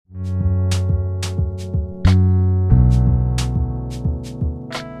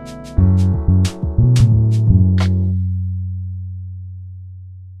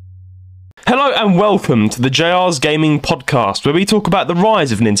and welcome to the JR's Gaming Podcast, where we talk about the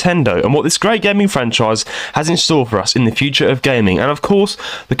rise of Nintendo and what this great gaming franchise has in store for us in the future of gaming, and of course,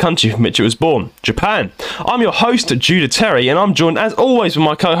 the country from which it was born, Japan. I'm your host, Judah Terry, and I'm joined, as always, with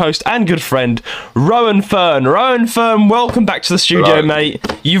my co-host and good friend, Rowan Fern. Rowan Fern, welcome back to the studio, Hello. mate.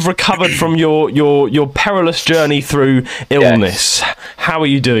 You've recovered from your perilous journey through illness. Yes. How are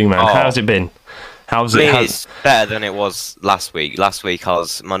you doing, man? How's it been? How's it? It's better than it was last week. Last week,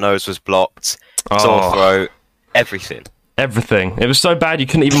 my nose was blocked, sore throat, everything. Everything. It was so bad you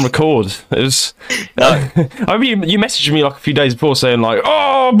couldn't even record. It was. No. I mean, you messaged me like a few days before saying like,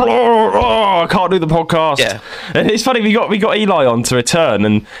 I can't do the podcast. Yeah. And it's funny, we got Eli on to return,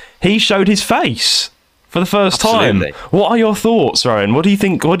 and he showed his face for the first Absolutely. time. What are your thoughts, Ryan? What do you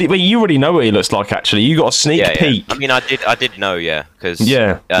think? Well, you already know what he looks like. Actually, you got a sneak peek. I mean, I did know, because you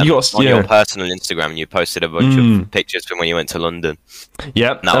got on your personal Instagram, you posted a bunch of pictures from when you went to London.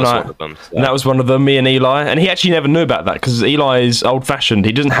 Yep, and that was one of them. So. And that was one of them. Me and Eli, and he actually never knew about that because Eli is old-fashioned.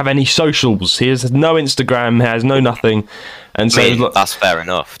 He doesn't have any socials. He has no Instagram. He has no nothing. And so that's fair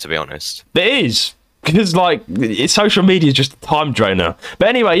enough, to be honest. It is. Because social media is just a time drainer. But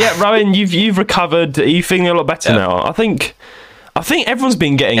anyway, yeah, Rowan, you've recovered. Are you feeling a lot better now? I think everyone's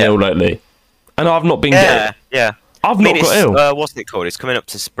been getting ill lately, and I've not been getting. Yeah. I've not got ill. What's it called? It's coming up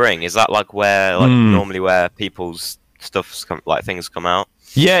to spring. Is that normally where people's stuff things come out?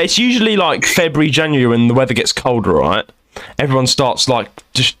 Yeah, it's usually like February, January when the weather gets colder, right? Everyone starts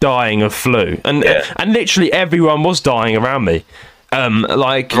just dying of flu, and literally everyone was dying around me.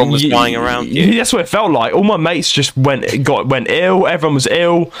 Everyone was dying around you. That's what it felt like. All my mates just went ill. Everyone was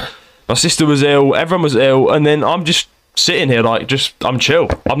ill. My sister was ill. Everyone was ill, and then I'm just sitting here I'm chill.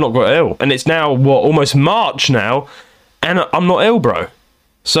 I've not got ill, and it's now almost March now, and I'm not ill, bro.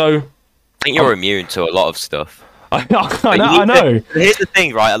 So I think you're immune to a lot of stuff. I know. Here's the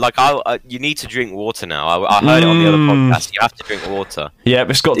thing, right? You need to drink water now. I heard it on the other podcast. You have to drink water. Yeah,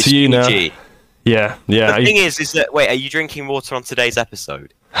 it's got to you now. Yeah. The thing is that wait, are you drinking water on today's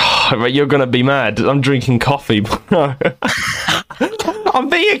episode? You're gonna be mad. I'm drinking coffee, bro. I'm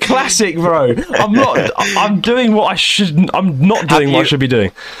being a classic, bro. I'm not. I'm doing what I should. I'm not doing what I should be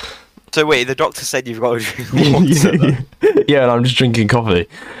doing. So wait, the doctor said you've got to drink water. Yeah, and I'm just drinking coffee.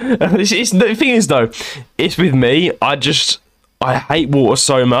 The thing is, though, it's with me. I hate water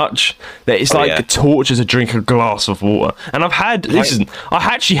so much that it's a torture to drink a glass of water. And I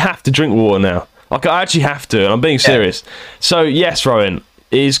actually have to drink water now. I actually have to, and I'm being serious. So, yes, Rowan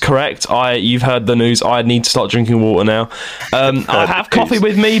is correct. You've heard the news. I need to start drinking water now. I have coffee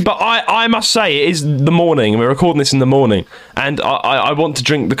with me, but I must say, it is the morning. We're recording this in the morning. And I want to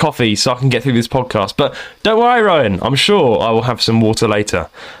drink the coffee so I can get through this podcast. But don't worry, Rowan. I'm sure I will have some water later.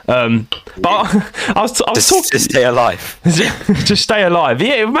 But I was talking... To stay alive. Just stay alive.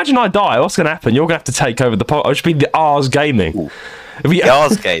 Yeah, imagine I die. What's going to happen? You're going to have to take over the podcast. I should be the R's Gaming. Ooh.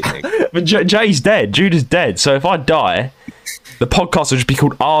 R's Gaming. But Jay's dead. Judah's dead. So if I die... The podcast will just be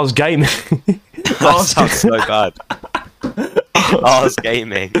called R's Gaming. That sounds so bad. R's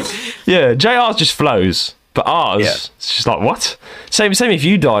Gaming. Yeah, JR's just flows, but R's, it's just like, what? Same if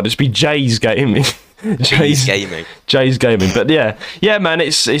you died, it'd just be Jay's Gaming. Jay's Gaming. Jay's Gaming. But yeah, man,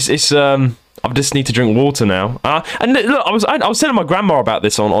 it's I just need to drink water now. And look, I was telling my grandma about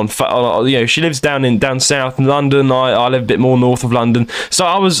this on she lives down south in London. I live a bit more north of London. So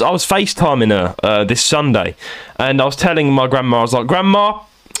I was FaceTiming her this Sunday, and I was telling my grandma, I was like, Grandma,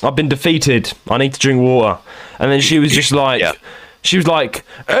 I've been defeated. I need to drink water. And then she was just like, she was like,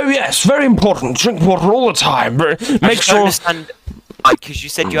 oh yes, very important. Drink water all the time. Make sure. Because you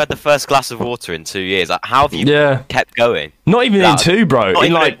said you had the first glass of water in 2 years. How have you kept going? Not even in two, bro.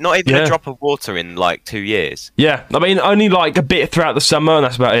 Not even a drop of water in 2 years. Yeah, I mean, only a bit throughout the summer, and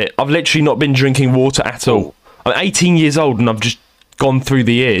that's about it. I've literally not been drinking water at all. I'm 18 years old, and I've just gone through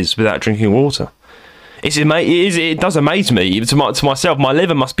the years without drinking water. It does amaze me. To myself, my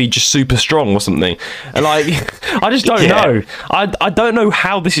liver must be just super strong or something. And I just don't know. I don't know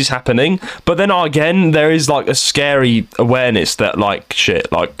how this is happening. But then again, there is a scary awareness that I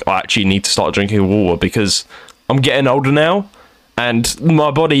actually need to start drinking water because I'm getting older now, and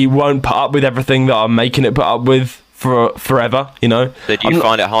my body won't put up with everything that I'm making it put up with for forever. You know. So do you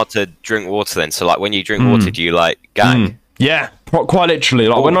find it hard to drink water then? So when you drink water, do you gag? Yeah, quite literally.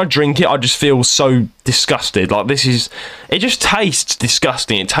 When I drink it, I just feel so disgusted. It just tastes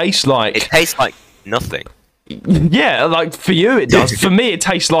disgusting. It tastes like... It tastes like nothing. Yeah, for you it does. For me, it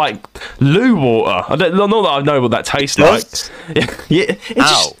tastes like loo water. Not that I know what that tastes like. Yeah, it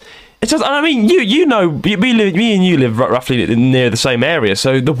does. I mean, you know, me and you live roughly near the same area,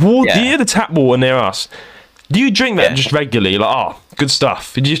 so the water, the tap water near us, Do you drink that just regularly? Like, oh, good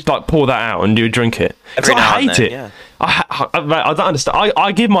stuff. You just like pour that out and you drink it? Every now I and hate then, it. yeah. I don't understand.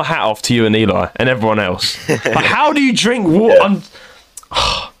 I give my hat off to you and Eli and everyone else. Like, how do you drink water?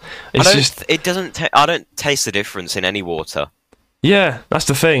 I don't taste the difference in any water. Yeah, that's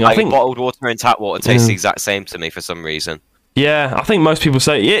the thing. Like, I think bottled water and tap water taste the exact same to me for some reason. Yeah, I think most people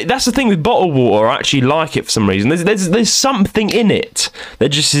say that's the thing with bottled water. I actually like it for some reason. There's something in it that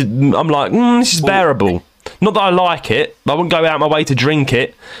just I'm like, this is bearable. Not that I like it. I wouldn't go out my way to drink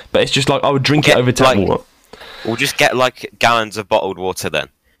it, but it's just like I would drink it over tap water. We'll just get like gallons of bottled water then.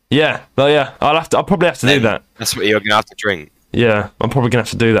 Yeah, I'll probably have to do that. That's what you're gonna have to drink. Yeah, I'm probably going to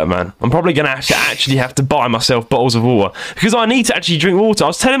have to do that, man. I'm probably going to actually have to buy myself bottles of water because I need to actually drink water. I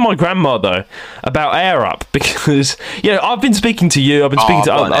was telling my grandma, though, about Air Up because, I've been speaking to you. I've been speaking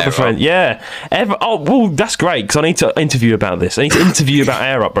to other friends. Yeah. Well, that's great because I need to interview about this. I need to interview about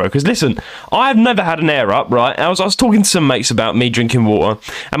Air Up, bro. Because, listen, I've never had an Air Up, right? I was talking to some mates about me drinking water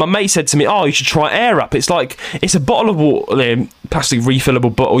and my mate said to me, you should try Air Up. It's like, it's a bottle of water, plastic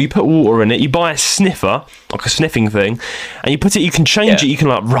refillable bottle. You put water in it. You buy a sniffer, like a sniffing thing, and you put it, you can change it, you can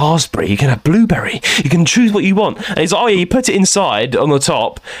like raspberry, you can have blueberry, you can choose what you want, and it's like, you put it inside on the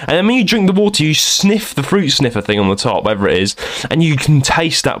top, and then when you drink the water you sniff the fruit sniffer thing on the top, whatever it is, and you can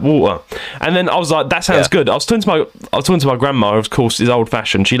taste that water. And then I was like, that sounds good. I was talking to my grandma, of course, is old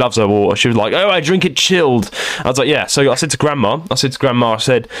fashioned, she loves her water. She was like, I drink it chilled. I was like, yeah. So I said to grandma,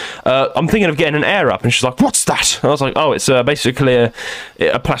 I'm thinking of getting an Air Up, and she's like, what's that? And I was like, it's basically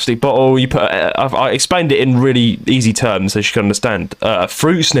a plastic bottle. You put I explained it in really easy terms so she could understand. A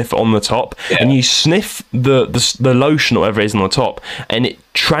fruit sniffer on the top, and you sniff the lotion or whatever it is on the top, and it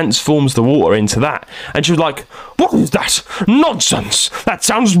transforms the water into that. And she was like, what is that? Nonsense! That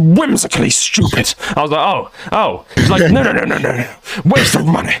sounds whimsically stupid. I was like, oh. She's like, no. Waste of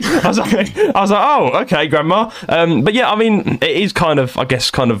money. I was like, oh, okay, grandma. But yeah, I mean, it is kind of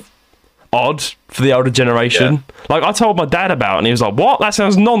odd for the older generation. Like, I told my dad about it and he was like, what? That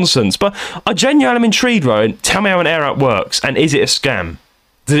sounds nonsense. But I genuinely am intrigued, Rowan. Tell me how an Air Up works, and is it a scam?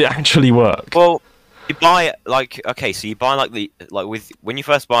 Does it actually work? Well, you buy when you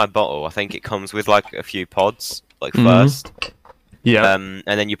first buy a bottle, I think it comes with like a few pods, first. Yeah. And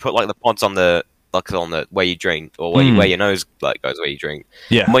then you put like the pods on the where you drink, or where your nose goes where you drink.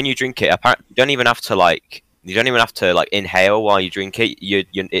 Yeah. And when you drink it, apparently you don't even have to inhale while you drink it.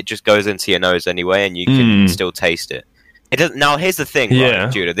 It just goes into your nose anyway, and you can still taste it. It doesn't. Now here's the thing, right,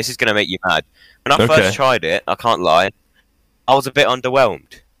 Judah. This is gonna make you mad. When I first tried it, I can't lie, I was a bit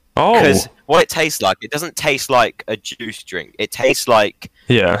underwhelmed. Because what it tastes like, it doesn't taste like a juice drink. It tastes like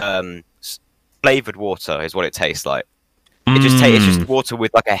flavored water is what it tastes like. It's just water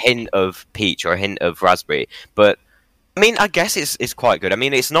with like a hint of peach or a hint of raspberry. But I mean, I guess it's quite good. I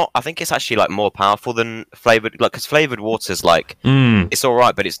mean, it's not. I think it's actually like more powerful than flavored, because flavored water's like it's all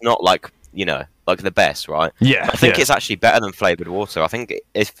right, but it's not like the best, right? Yeah. I think it's actually better than flavored water. I think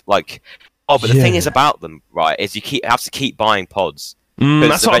if like but the thing is about them, right, is you have to keep buying pods.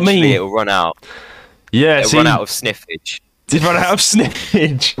 That's what I mean. It'll run out. Yeah, it'll run out of sniffage. It's run out of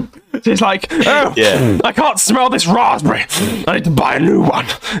sniffage. It's like, I can't smell this raspberry. I need to buy a new one.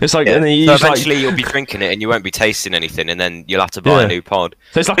 It's like, and then so eventually you'll be drinking it and you won't be tasting anything, and then you'll have to buy a new pod.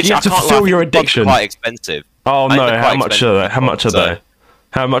 So it's like you have to fulfill your addiction. Quite expensive. Oh no! How much are they? How much are they?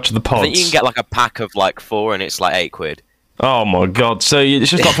 How much are the pods? I think you can get like a pack of like 4, and it's like £8. Oh my god! So it's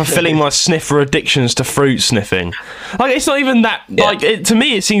just like fulfilling my sniffer addictions to fruit sniffing. Like, it's not even that. Like, to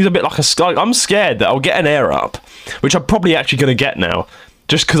me, it seems a bit like I'm scared that I'll get an Air Up, which I'm probably actually going to get now,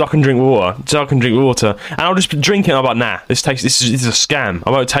 just because I can drink water. So I can drink water, and I'll just drink it. And I'm like, nah, this is a scam.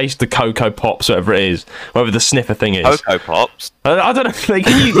 I won't taste the Cocoa Pops, whatever it is, whatever the sniffer thing is. Cocoa Pops. I don't know. Like,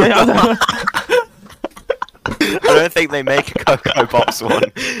 can you? I don't know. I don't think they make a Cocoa Pops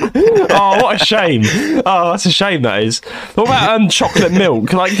one. Oh, what a shame! Oh, that's a shame, that is. What about chocolate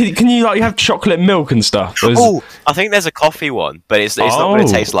milk? Like, can you like have chocolate milk and stuff? Oh, I think there's a coffee one, but it's not going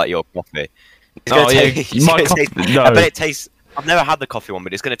to taste like your coffee. I bet it tastes. I've never had the coffee one,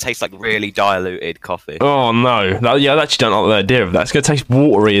 but it's going to taste like really diluted coffee. Oh no! I actually don't like the idea of that. It's going to taste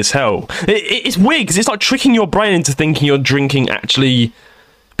watery as hell. It's weird because it's like tricking your brain into thinking you're drinking actually.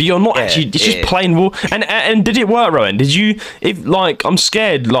 But you're not actually. It's just plain water. And did it work, Rowan? Did you? If like, I'm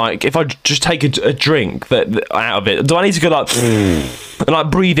scared. Like, if I just take a drink that out of it, do I need to go like and like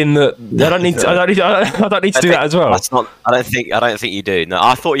breathe in the? I don't need to do that as well. That's not. I don't think you do. No,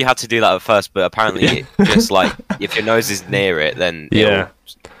 I thought you had to do that at first, but apparently, it just like if your nose is near it, then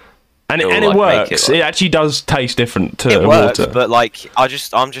And it works. It actually does taste different to it works, water. But like, I'm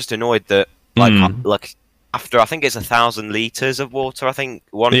just annoyed that like after I think it's 1,000 liters of water. I think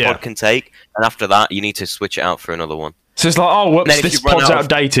one pod can take, and after that, you need to switch it out for another one. So it's like, oh, whoops, this pod's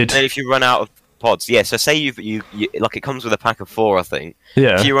outdated. And then if you run out of pods, so say you like it comes with a pack of 4, I think.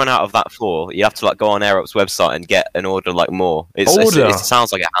 Yeah. If you run out of that 4, you have to like go on AirUp's website and get an order like more. It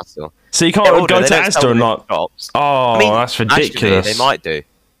sounds like a hassle. So you can't go to Asda and like, oh, I mean, that's ridiculous. Actually, they might do.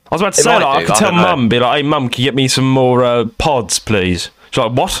 I was about to say, like, I could tell Mum, be like, hey, Mum, can you get me some more pods, please? She's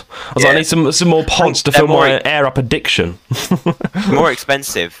like, what? I was like, I need some more pods to fill my AirUp addiction. More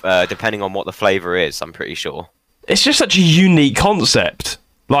expensive, depending on what the flavour is, I'm pretty sure. It's just such a unique concept.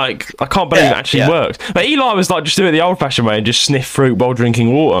 Like, I can't believe it actually works. But Eli was like, just do it the old-fashioned way and just sniff fruit while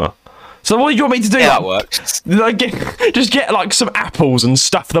drinking water. So what do you want me to do? Yeah, that works. Like, just get like some apples and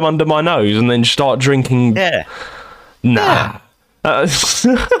stuff them under my nose and then start drinking. Yeah. Nah. Yeah.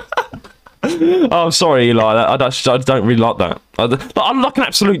 Oh, I'm sorry, Eli. I don't really like that. I'm like an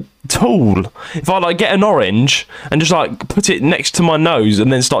absolute tool. If I like get an orange and just like put it next to my nose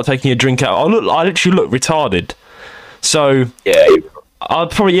and then start taking a drink out, I literally look retarded. So yeah, I'd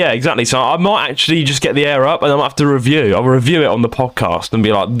probably exactly. So I might actually just get the AirUp and I'll have to review. I'll review it on the podcast and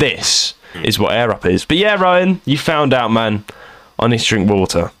be like, this is what AirUp is. But yeah, Rowan, you found out, man. I need to drink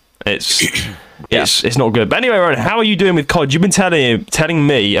water. It's not good. But anyway, Rowan, how are you doing with college? You've been telling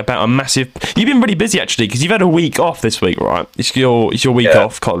me about a massive. You've been really busy actually because you've had a week off this week, right? It's your week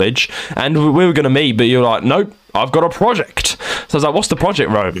off college, and we were going to meet, but you're like, nope, I've got a project. So I was like, what's the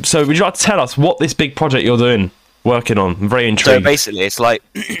project, Rowan? So would you like to tell us what this big project you're doing, working on? I'm very intrigued. So basically, it's like,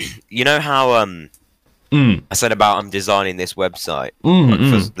 you know how I said about I'm designing this website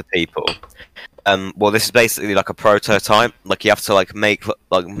for the people. Well, this is basically like a prototype. Like you have to like make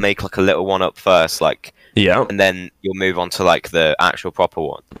like a little one up first, like and then you'll move on to like the actual proper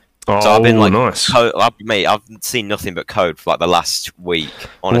one. Oh, so I've been like, nice. I've seen nothing but code for like the last week.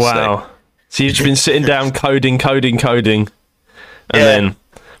 Honestly, wow. So you've just been sitting down coding, and then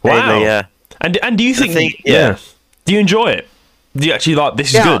wow, mainly, yeah. And do you think do you enjoy it? Do you actually like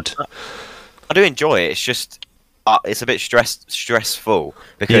this? Is good. I do enjoy it. It's just it's a bit stressful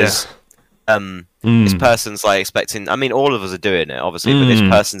because. This person's like expecting. I mean, all of us are doing it, obviously, but this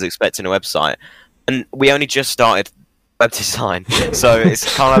person's expecting a website, and we only just started web design, so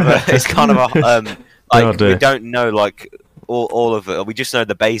it's kind of a like we don't know like all of it. We just know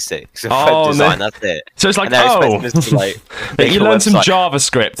the basics of web design. That's it. So it's like to, you learn some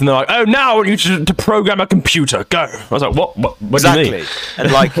JavaScript, and they're like, oh, now I want you to program a computer. Go. I was like, what exactly. do you mean?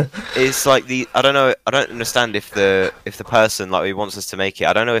 And like it's like I don't understand if the person like who wants us to make it.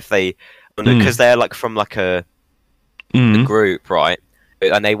 I don't know if they. Because they're like from like a group, right?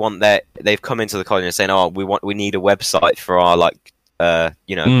 And they've come into the college and saying, "Oh, we need a website for our like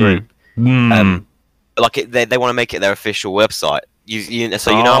group." Like they want to make it their official website. So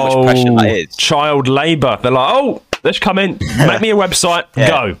you know how much pressure that is. Child labour. They're like, "Oh, let's come in, make me a website, go."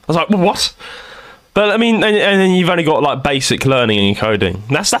 I was like, well, "What?" But I mean, and then you've only got like basic learning and coding.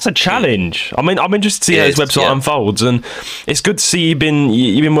 That's a challenge. I mean, I'm interested to see how this website unfolds, and it's good to see you've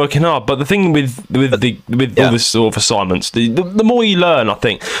been working hard. But the thing with all this sort of assignments, the more you learn, I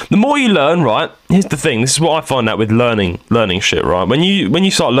think, the more you learn, right? Here's the thing. This is what I find out with learning shit, right? When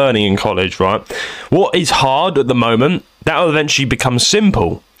you start learning in college, right? What is hard at the moment, that will eventually become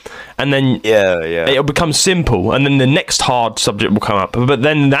simple. And then it'll become simple, and then the next hard subject will come up. But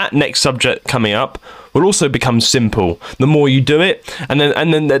then that next subject coming up will also become simple. The more you do it, and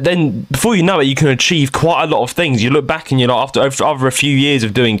then before you know it, you can achieve quite a lot of things. You look back and you're like, after a few years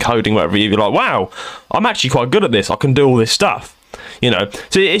of doing coding, whatever, you're like, wow, I'm actually quite good at this. I can do all this stuff. So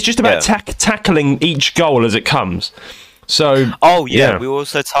it's just about tackling each goal as it comes. So we were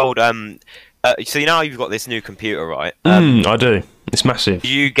also told. So you know how you've got this new computer, right? I do. It's massive.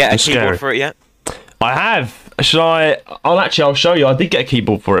 Did you get a keyboard for it yet? I have. I'll show you. I did get a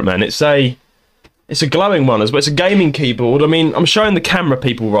keyboard for it, man. It's a glowing one, but it's a gaming keyboard. I mean, I'm showing the camera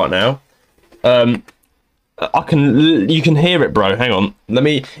people right now. You can hear it, bro. Hang on. Let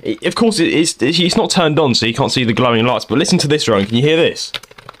me. Of course, it's not turned on, so you can't see the glowing lights. But listen to this, Rowan. Can you hear this?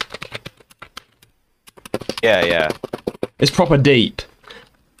 Yeah. It's proper deep.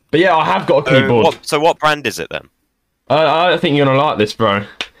 But yeah, I have got a keyboard. So what brand is it then? I think you're gonna like this, bro.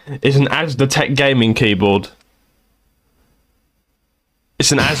 It's an Asda Tech gaming keyboard.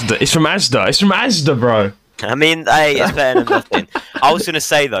 It's an Asda. It's from Asda. It's from Asda, bro. I mean, hey, it's better than nothing. I was gonna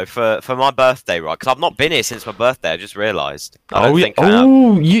say though, for my birthday, right? Because I've not been here since my birthday. I just realised.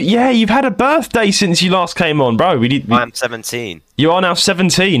 You've had a birthday since you last came on, bro. I'm 17. You are now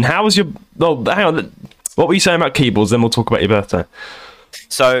 17. How was your? Oh, hang on. What were you saying about keyboards? Then we'll talk about your birthday.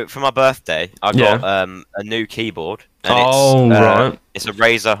 So for my birthday, I got a new keyboard. And right. It's a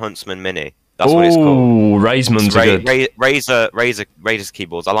Razer Huntsman Mini. That's what it's called. Razeman's are good. Razer's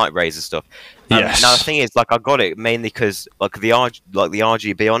keyboards. I like Razer stuff. Yes. Now the thing is, like, I got it mainly because like the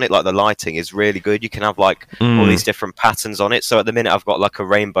RGB on it, like the lighting is really good. You can have like all these different patterns on it. So at the minute, I've got like a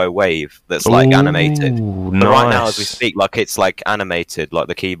rainbow wave that's like animated. But right now, as we speak, like it's like animated, like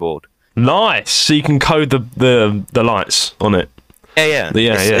the keyboard. Nice. So you can code the lights on it. Yeah.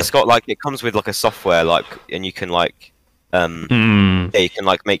 It's got like, it comes with like a software, like, and you can like you can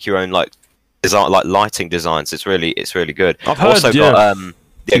like make your own like design, like lighting designs. It's really good. I've heard, also got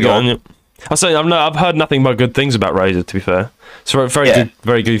go on. I've heard nothing but good things about Razer, to be fair. It's a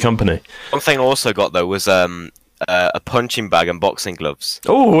very good company. One thing I also got though was a punching bag and boxing gloves.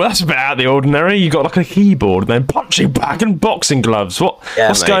 Oh, that's a bit out of the ordinary. You got like a keyboard and then punching bag and boxing gloves.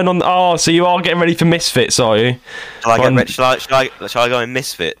 What's going on? Oh, so you are getting ready for Misfits, are you? Shall I go in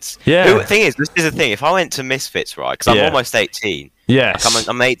Misfits? Yeah. The thing is, this is the thing. If I went to Misfits, right? Because I'm almost 18. Yes. Like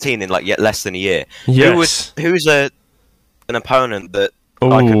I'm 18 in like less than a year. Yes. Who's an opponent that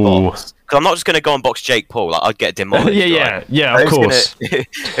I could box? Because I'm not just going to go and box Jake Paul. Like, I'd get demolished. Yeah, of course.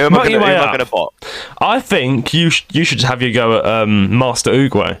 Who am I going to box? I think you should have your go at Master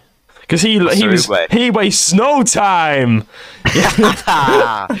Uguay. Because he wastes no time.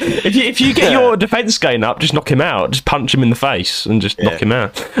 if you get your defense game up, just knock him out. Just punch him in the face and just knock him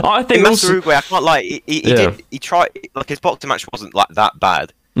out. I think Master Uguay, I can't lie. He tried, like, his boxing match wasn't like that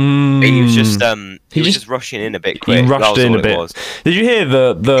bad. He was just just rushing in a bit quick. He rushed in a bit. Did you hear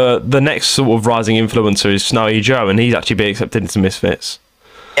the next sort of rising influencer is Snowy Joe, and he's actually being accepted into Misfits?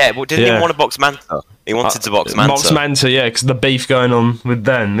 Yeah, well, didn't he want to box Manta? He wanted to box Manta. Box Manta, yeah, because the beef going on with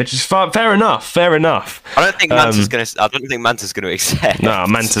them, which is fair enough. Fair enough. I don't think Manta's gonna accept. No,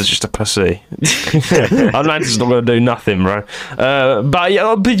 Manta's just a pussy. Manta's not gonna do nothing, bro. But yeah,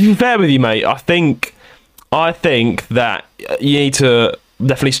 I'll be fair with you, mate. I think that you need to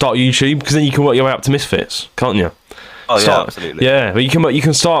definitely start YouTube, because then you can work your way up to Misfits, can't you? Oh yeah, absolutely. Yeah, but you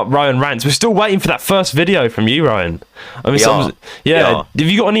can start Ryan Rants. We're still waiting for that first video from you, Ryan. I mean, have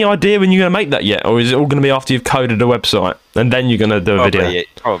you got any idea when you're going to make that yet, or is it all going to be after you've coded a website and then you're going to do a video?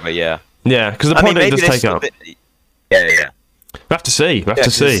 Probably, yeah. Yeah, because the project does take up. Yeah. We have to see.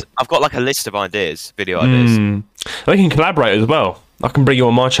 I've got like a list of ideas, video ideas. We can collaborate as well. I can bring you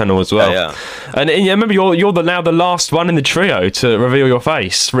on my channel as well. Yeah. And remember, you're now the last one in the trio to reveal your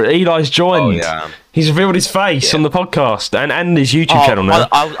face. Eli's joined. Oh, yeah. He's revealed his face on the podcast and his YouTube channel now.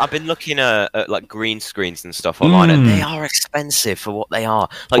 I've been looking at like green screens and stuff online, and they are expensive for what they are.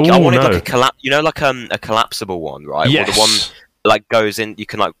 Like, I wanted like a collapsible one, right? Yes. Or the one like goes in, you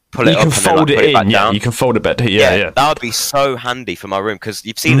can like pull it up and then like, put it back down. You can fold it back down. Yeah. That would be so handy for my room, because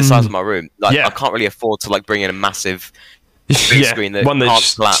you've seen the size of my room. Like, I can't really afford to like bring in a massive screen that one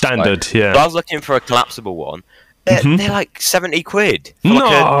that's collapse, standard. right? Yeah. So I was looking for a collapsible one. They're like 70 quid.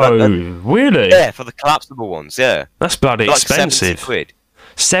 Really? Yeah, for the collapsible ones. Yeah, that's bloody expensive. 70 quid.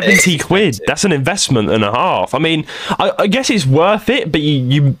 70 quid. That's an investment and a half. I mean, I guess it's worth it, but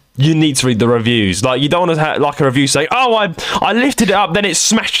you need to read the reviews. Like, you don't want to have like a review saying, "Oh, I lifted it up, then it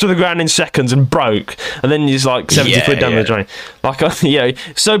smashed to the ground in seconds and broke," and then it's like 70 quid down the drain. Like,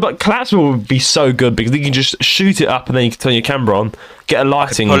 So, but collapsible would be so good, because you can just shoot it up and then you can turn your camera on, get a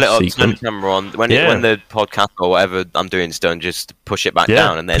lighting pull it up, sequence. turn the camera on when the podcast or whatever I'm doing is done. Just push it back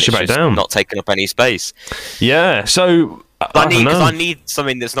down, and then it's just not taking up any space. Yeah. So. I need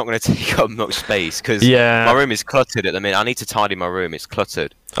something that's not going to take up much space, because my room is cluttered at the minute. I need to tidy my room. It's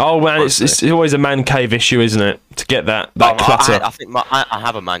cluttered. Oh man, it's always a man cave issue, isn't it? To get that clutter. I think I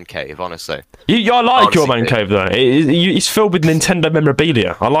have a man cave, honestly. I like your man cave though. It's filled with Nintendo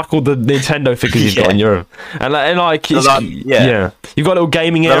memorabilia. I like all the Nintendo figures you've got in your room, and you've got a little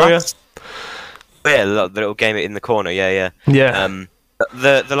gaming area. The little game in the corner. Yeah.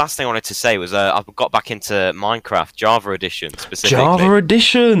 The last thing I wanted to say was I got back into Minecraft Java Edition specifically. Java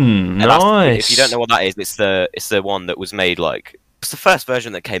Edition, nice. If you don't know what that is, it's the one that was made like. It's the first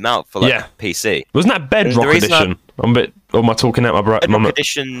version that came out for PC. Wasn't that Bedrock Edition? Am I talking out my brain? Bedrock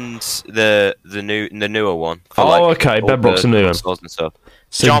Edition's the newer one. For, Bedrock's the new one. And stuff.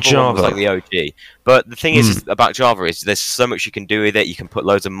 So Java was like the OG. But the thing is about Java is there's so much you can do with it. You can put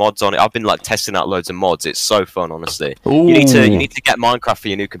loads of mods on it. I've been like testing out loads of mods. It's so fun, honestly. Ooh. You need to get Minecraft for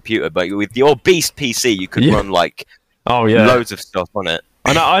your new computer, but with your beast PC, you could run like loads of stuff on it.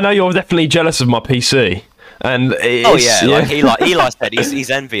 I know you're definitely jealous of my PC. And like Eli said, he's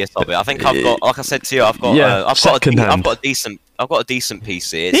envious of it. I think I've got, like I said to you, I've got a decent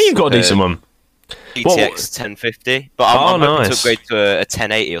PC. You've got a decent one. GTX 1050, but I'm hoping to upgrade to a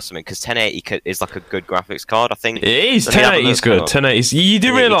 1080 or something, because 1080 is like a good graphics card. I think it is. 1080 is good. 1080. You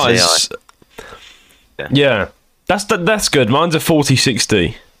do realise? Yeah, that's good. Mine's a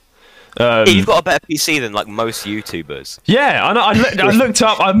 4060. You've got a better PC than like most YouTubers. Yeah, I looked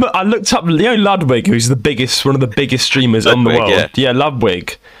up. I looked up Leo Ludwig, who's one of the biggest streamers on the world. Yeah,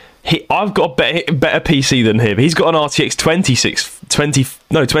 Ludwig. I've got a better PC than him. He's got an RTX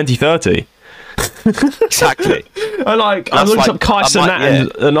 2030. Exactly. I looked up Kaiser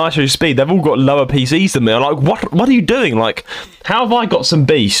Nat and Nitro Speed. They've all got lower PCs than me. I'm like, what are you doing? Like, how have I got some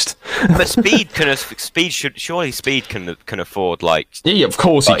beast? But Speed can afford like. Yeah, of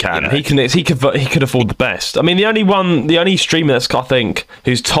course he can. He could afford the best. I mean, the only streamer that's I think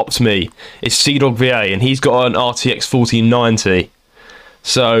who's topped me is CDog VA, and he's got an RTX 1490.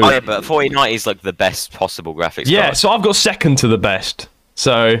 So. Oh yeah, but 4090 is like the best possible graphics card. So I've got second to the best.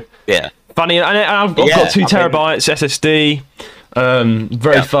 So. Yeah. Funny, and I've got 2 terabytes SSD,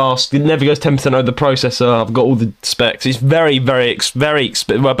 very fast. It never goes 10% over the processor. I've got all the specs. It's very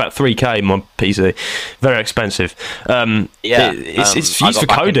expensive. Well, about 3K my PC, very expensive. It's used for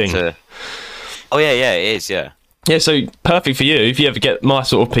coding. Oh yeah, it is. Yeah. Yeah, so perfect for you if you ever get my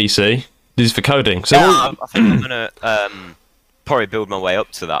sort of PC. This is for coding. So I think I'm gonna probably build my way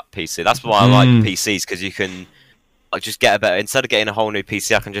up to that PC. That's why I like PCs, because you can. I just get a better, instead of getting a whole new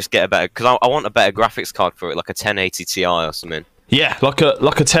PC, I can just get a better, because I want a better graphics card for it, like a 1080 Ti or something. Yeah, like a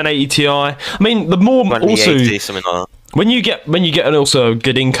 1080 Ti. I mean, the more also something like that. when you get an also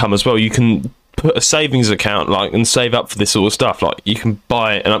good income as well, you can put a savings account and save up for this sort of stuff. Like you can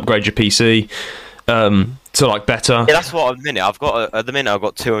buy and upgrade your PC to like better. Yeah, that's what at the minute I've got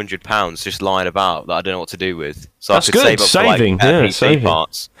 £200 just lying about that I don't know what to do with. So that's I could good. Save up Saving, for, like, saving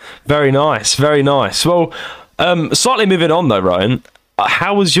parts. Very nice. Well. Slightly moving on though, Ryan.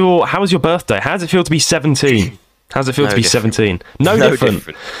 How was your birthday? How does it feel to be 17? How does it feel to be 17? No different.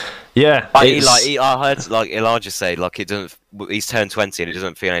 Yeah, I heard like Elijah say like it doesn't. He's turned 20 and it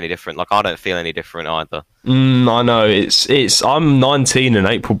doesn't feel any different. Like I don't feel any different either. I know. I'm 19 in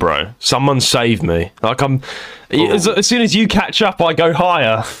April, bro. Someone save me. Like as soon as you catch up, I go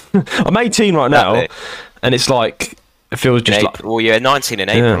higher. I'm 18 right now, and it's like it feels just like. Well, you're 19 in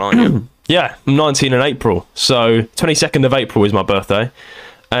April, aren't you? Yeah, I'm 19 in April, so 22nd of April is my birthday,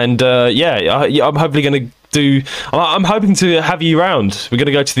 and I'm hopefully going to do. I'm hoping to have you round. We're going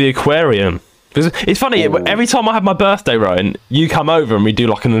to go to the aquarium. Because it's funny, every time I have my birthday, Ryan, you come over and we do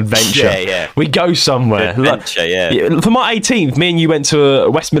like an adventure. Yeah. We go somewhere. Adventure, yeah. For my 18th, me and you went to a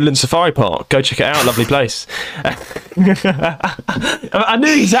West Midlands Safari Park. Go check it out, lovely place. I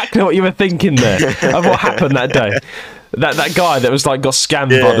knew exactly what you were thinking there of what happened that day. That guy that was like got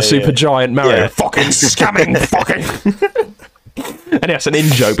scammed by the super giant Mario. Fucking scamming, fucking. Anyway, that's an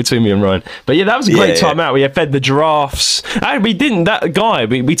in-joke between me and Ryan. But yeah, that was a great time out. We had fed the giraffes. And we didn't. That guy,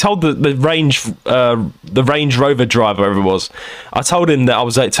 we told the Range Rover driver, whoever it was, I told him that I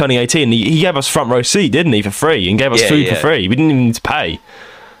was turning 18. He gave us front row seat, didn't he, for free? And gave us food for free. We didn't even need to pay.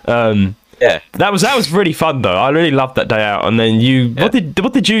 That was really fun though. I really loved that day out. And then what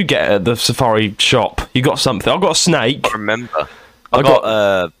did you get at the safari shop? You got something. I got a snake. I remember. I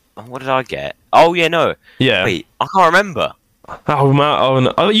got what did I get? Oh yeah, no. Yeah. Wait, I can't remember. Oh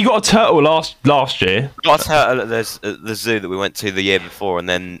no. You got a turtle last year. I got a turtle at the zoo that we went to the year before, and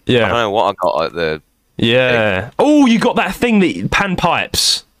then I don't know what I got at the. Yeah. Oh, you got that thing pan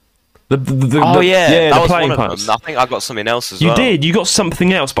pipes. The playing pipes. I think I got something else as well. You did. You got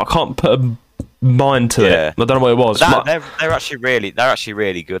something else, but I can't put a mind to it. I don't know what it was. They're actually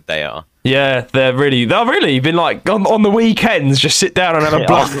really good. They are. Yeah, they've really been like on the weekends. Just sit down and have a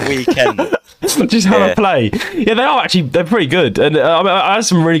blast. On the weekend. Just have a play. Yeah, they're pretty good, and I had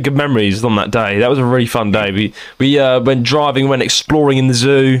some really good memories on that day. That was a really fun day. We went driving, went exploring in the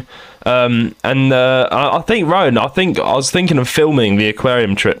zoo, and I think Rowan, I was thinking of filming the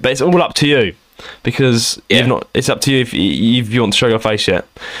aquarium trip, but it's all up to you. Because it's up to you if you want to show your face yet.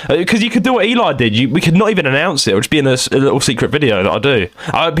 Because you could do what Eli did. We could not even announce it. It would just be in a little secret video that I do.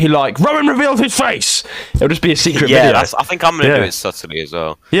 I would be like, Rowan revealed his face. It would just be a secret video. I think I'm going to do it subtly as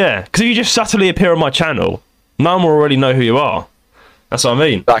well. Yeah, because if you just subtly appear on my channel, no one will already know who you are. That's what I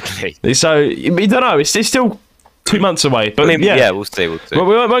mean. Exactly. So, I don't know. It's still 2 months away. But we'll see. Well,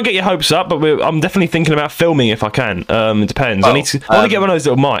 we won't get your hopes up, but I'm definitely thinking about filming if I can. It depends. I want to get one of those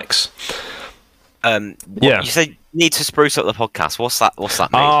little mics. You said you need to spruce up the podcast. What's that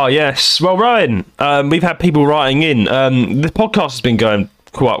mean? Oh yes. Well, Ryan, we've had people writing in. The podcast has been going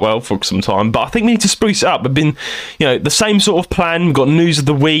quite well for some time, but I think we need to spruce it up. We've been, the same sort of plan. We've got news of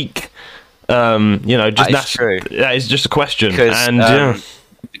the week. That's true. That is just a question.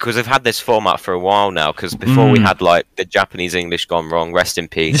 Because we've had this format for a while now. Because before we had like the Japanese English gone wrong. Rest in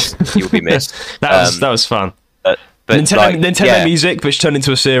peace. You'll be missed. that was fun. But But Nintendo Music, which turned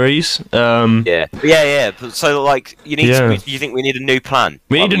into a series. Yeah. So like, you think we need a new plan?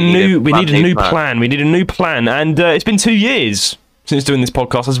 We need a new plan, and it's been 2 years since doing this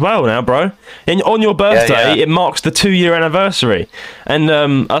podcast as well now, bro. And on your birthday, it marks the 2-year anniversary. And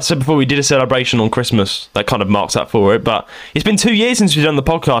I said before, we did a celebration on Christmas that kind of marks that for it. But it's been 2 years since we've done the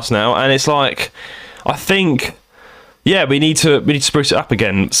podcast now, and it's like, I think, we need to spruce it up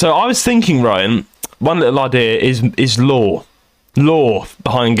again. So I was thinking, Ryan, one little idea is lore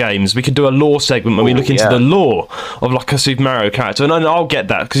behind games. We could do a lore segment where we look into the lore of like a Super Mario character, and I'll get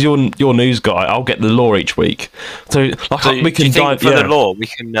that because you're news guy. I'll get the lore each week. So we can dive for the lore. We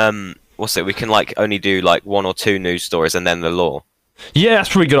can We can like only do like 1 or 2 news stories and then the lore. Yeah, that's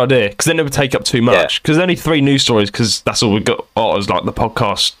a pretty good idea because then it would take up too much. Because only 3 news stories because that's all we got. Oh, it was like the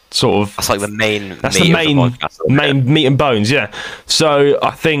podcast sort of. That's like the main. That's the main meat and bones. Yeah. So I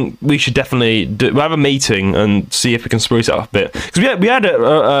think we should definitely we'll have a meeting and see if we can spruce it up a bit. Because we had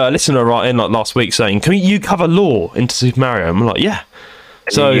a listener write in like last week saying, "Can you cover lore into Super Mario?" And I'm like, yeah.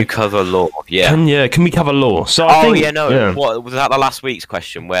 So you cover lore, Can we cover lore? So What was that? The last week's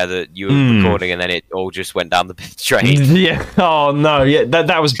question where you were recording and then it all just went down the drain. Yeah. Oh no. Yeah.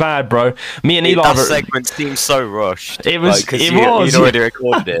 That was bad, bro. Me and Eli. That segment seemed so rushed. It was. Like, you'd already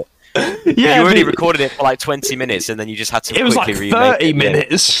recorded it. Yeah, you already recorded it for like 20 minutes, and then you just had to. It was like 30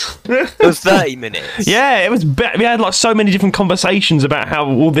 minutes. It was 30 minutes. Yeah, it was. We had like so many different conversations about how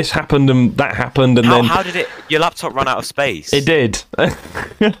all this happened and that happened, and then how did your laptop run out of space? It did,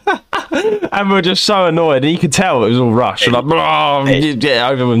 and we were just so annoyed, and you could tell it was all rushed. Like, get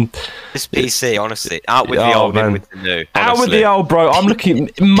over and this PC, honestly, out with the old, in with the new. Honestly. Out with the old, bro. I'm looking.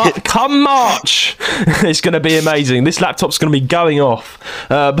 Come March, it's going to be amazing. This laptop's going to be going off.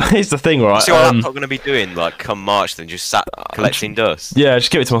 But here's the thing, right? What's your laptop going to be doing, like, come March, then just sat collecting dust? Yeah,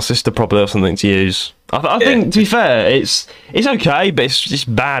 just give it to my sister probably or something to use. I think, to be fair, it's okay, but it's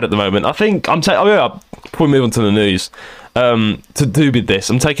just bad at the moment. I think before we move on to the news, to do with this,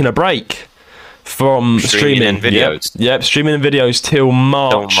 I'm taking a break from streaming videos. Yep, streaming and videos till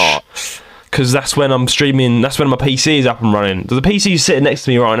March. Because that's when I'm streaming. That's when my PC is up and running. The PC is sitting next to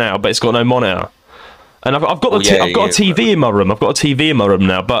me right now, but it's got no monitor. And I've got a TV in my room. I've got a TV in my room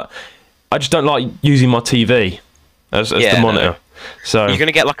now, but I just don't like using my TV as the monitor. No. So you're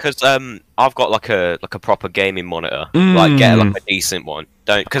gonna get like I've got like a proper gaming monitor. Like get like a decent one.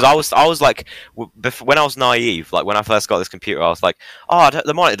 Because I was like when I was naive, like when I first got this computer, I was like,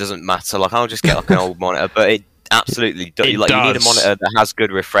 the monitor doesn't matter. Like I'll just get like an old monitor, but it absolutely does. You need a monitor that has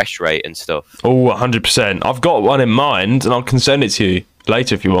good refresh rate and stuff. Oh, 100%. I've got one in mind, and I can send it to you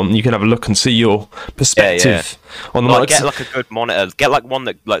later if you want. You can have a look and see your perspective on the monitor. Get like a good monitor. Get like one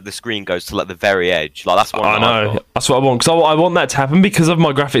that like the screen goes to like the very edge. Like that's one. I know. That's what I want because I want that to happen because of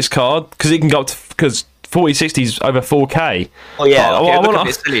my graphics card because it can go up to because 4060's over 4K. Oh yeah, it would look a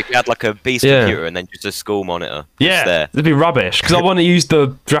bit silly if you had like a beast computer and then just a school monitor. Yeah, it'd be rubbish because I want to use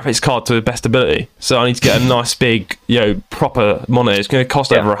the graphics card to the best ability. So I need to get a nice big, proper monitor. It's going to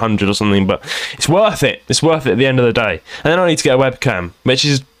cost over 100 or something, but it's worth it. It's worth it at the end of the day. And then I need to get a webcam, which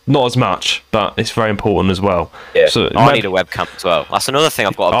is not as much, but it's very important as well. Yeah, so I need a webcam as well. That's another thing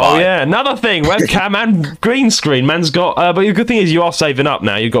I've got to buy. Oh yeah, another thing, webcam and green screen. Man's got. But the good thing is you are saving up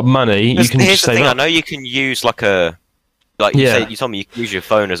now. You've got money. You can just save up. I know you can use like a. Like you told me you can use your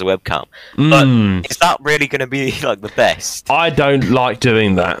phone as a webcam, but is that really going to be like the best? I don't like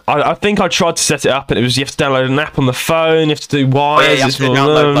doing that. I think I tried to set it up, and it was you have to download an app on the phone. You have to do wires. You have to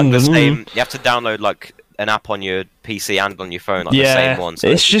download like the same. You have to download like an app on your PC and on your phone, like the same one. So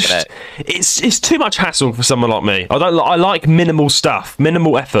it's just it's too much hassle for someone like me. I like minimal stuff,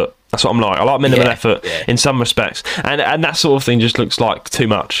 minimal effort. That's what I'm like. I like minimal effort in some respects, and that sort of thing just looks like too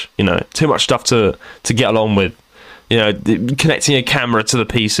much. Too much stuff to get along with. Connecting a camera to the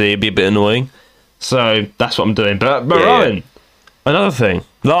PC would be a bit annoying. So that's what I'm doing. But Ryan, another thing,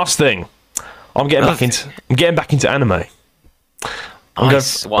 last thing, I'm getting back into anime.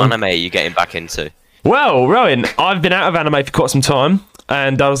 Nice. What anime are you getting back into? Well, Rowan, I've been out of anime for quite some time,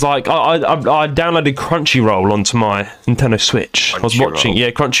 and I was like, I downloaded Crunchyroll onto my Nintendo Switch. I was watching,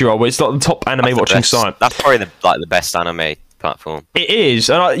 Crunchyroll, where it's like the top anime watching site. That's probably the best anime platform. It is,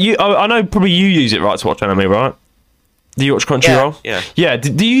 and I know probably you use it right to watch anime, right? Do you watch Crunchyroll? Yeah.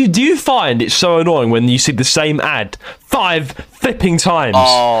 Do you find it so annoying when you see the same ad 5 flipping times?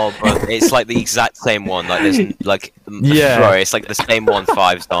 Oh, bro, it's like the exact same one. Like there's bro, it's like the same one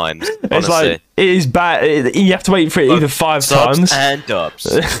 5 times. Honestly. It's like it is bad. You have to wait for it either 5 times and dubs.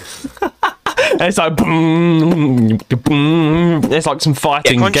 And it's like boom, boom. It's like some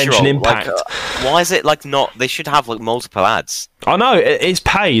fighting, Genshin Impact. Why is it like not? They should have like multiple ads. I know it's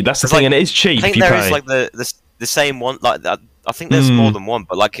paid. That's the thing, and it is cheap. I think there is like the the same one. Like that, I think there's more than one,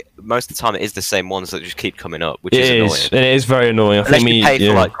 but like most of the time it is the same ones that just keep coming up, which is annoying. It is very annoying. Unless you pay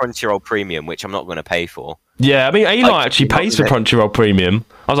for like Crunchyroll Premium, which I'm not going to pay for. Yeah, I mean, Eli actually pays for Crunchyroll Premium.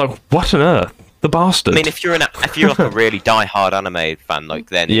 I was like, what on earth? The bastard. I mean, if you're like a really die-hard anime fan, like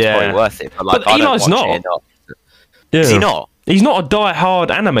then it's probably worth it. But like, but Eli's not. Is he not? He's not a die-hard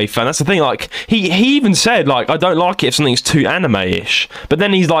anime fan. That's the thing. Like he even said, like, I don't like it if something's too anime-ish. But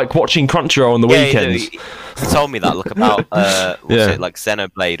then he's like watching Crunchyroll on the weekends. He told me that. Look about what's it, like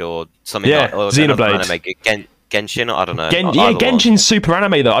Xenoblade or something like or Xenoblade. Anime. Genshin, I don't know. Genshin's super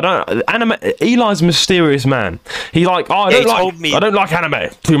anime though. I don't. Eli's a mysterious man. He like, I don't like anime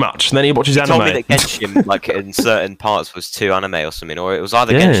too much. And then he watches anime. He told me that Genshin, like in certain parts, was too anime or something, or it was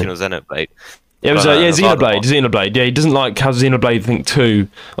either Genshin or Xenoblade. It was Xenoblade. Yeah, he doesn't like how Xenoblade 2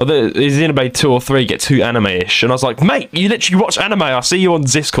 or the Xenoblade 2 or 3 get too anime-ish. And I was like, mate, you literally watch anime. I see you on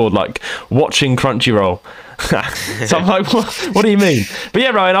Discord like watching Crunchyroll. So I'm like, what do you mean? But yeah,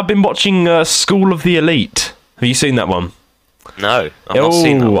 Ryan, I've been watching School of the Elite. Have you seen that one? No, I've not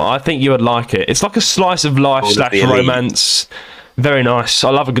seen that one. I think you would like it. It's like a slice of life / romance. Very nice. I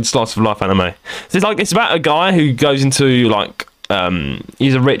love a good slice of life anime. So it's about a guy who goes into like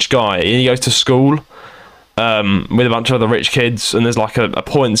he's a rich guy and he goes to school with a bunch of other rich kids, and there's like a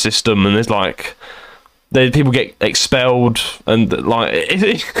point system, and there's like people get expelled, and like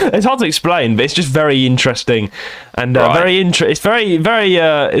it's hard to explain, but it's just very interesting and it's very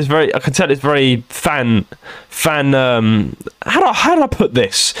I can tell it's very fan how do I put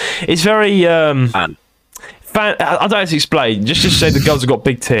this? It's very fan. I don't know how to explain. Just say the girls have got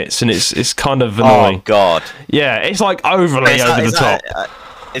big tits, and it's kind of annoying. Oh God! Yeah, it's like overly over the top.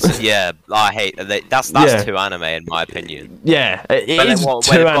 I hate that. That's too anime in my opinion. Yeah, it is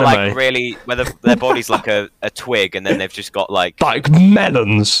too anime. Like really, where their body's like a twig, and then they've just got like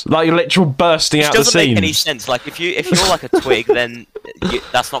melons, like literal bursting out the seams. It doesn't make any sense. Like if you're like a twig, then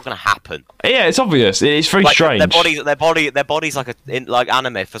that's not going to happen. Yeah, it's obvious. It's very strange. Their body's like like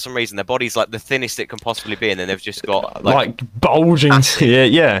anime for some reason. Their body's like the thinnest it can possibly be, and then they've just got like bulging.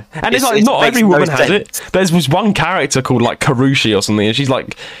 Yeah. And it's like not every woman has it. There's this one character called like Karushi or something, and she's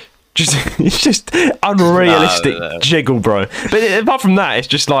like. It's just unrealistic jiggle, bro. But apart from that, it's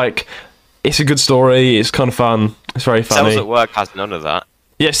just like it's a good story. It's kind of fun. It's very funny. Cells at Work has none of that.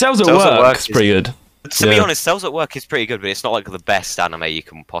 Yeah, Cells at Work is pretty good. To be honest, Cells at Work is pretty good, but it's not like the best anime you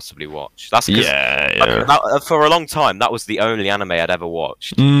can possibly watch. That's for a long time, that was the only anime I'd ever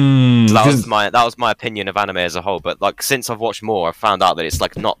watched. So that was my opinion of anime as a whole. But like since I've watched more, I've found out that it's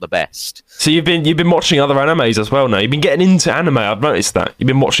like not the best. So you've been watching other animes as well now. You've been getting into anime. I've noticed that you've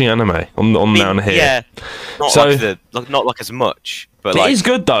been watching anime on down here. Yeah, not like as much. But it is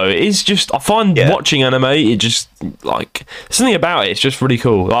good though. It is just I find watching anime. It just like something about it. It's just really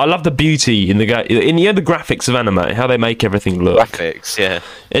cool. I love the beauty in the graphics of anime. How they make everything look. Graphics, yeah.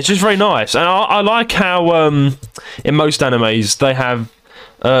 It's just very nice, and I like how in most animes they have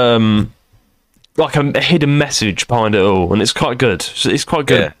like a hidden message behind it all, and it's quite good. It's quite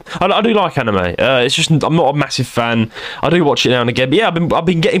good. Yeah. I do like anime. It's just I'm not a massive fan. I do watch it now and again, but yeah, I've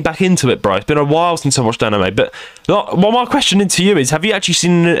been getting back into it, bro. It's been a while since I watched anime. But my question to you is: have you actually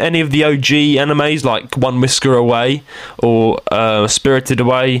seen any of the OG animes, like One Whisker Away or Spirited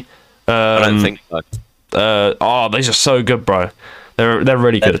Away? I don't think so. These are so good, bro. They're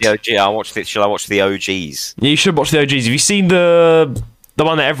really good. The OG. Shall I watch the OGs? Yeah, you should watch the OGs. Have you seen the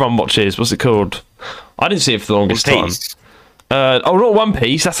one that everyone watches? What's it called? I didn't see it for the longest time. Not One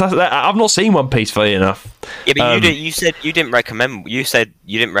Piece. I've not seen One Piece, funny enough. Yeah, but you said you didn't recommend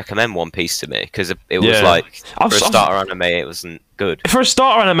One Piece to me because it was like for a starter anime, it wasn't good. For a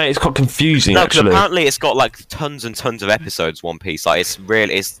starter anime, it's quite confusing. No, actually, apparently it's got like tons and tons of episodes. One Piece, like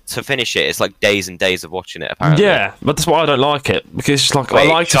it's to finish it. It's like days and days of watching it. Apparently, yeah, but that's why I don't like it because it's like I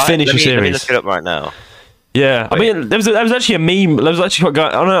like to finish a series. Let me look it up right now. Yeah, I mean, there was actually a meme. There was actually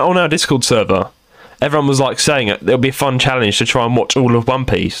on our Discord server. Everyone was like saying it'll be a fun challenge to try and watch all of One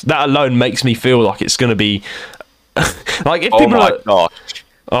Piece. That alone makes me feel like it's going to be like if people are gosh,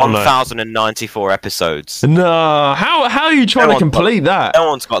 1,094 episodes. No, how are you trying to complete that? No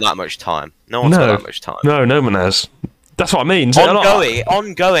one's got that much time. No one's got that much time. No one has. That's what I mean.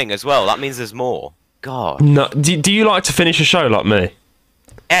 Ongoing as well. That means there's more. God. No, do you like to finish a show like me?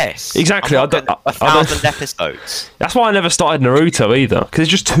 Yes, exactly. I don't 1,000 episodes. That's why I never started Naruto either, because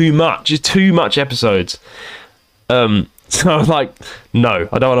it's just too much. It's too much episodes. So I was like, no,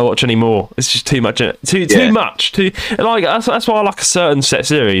 I don't want to watch any more. It's just too much. Too much. That's why I like a certain set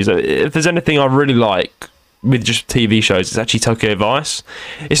series. If there's anything I really like with just TV shows, it's actually Tokyo Vice.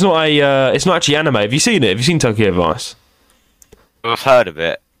 It's not actually anime. Have you seen it? Have you seen Tokyo Vice? I've heard of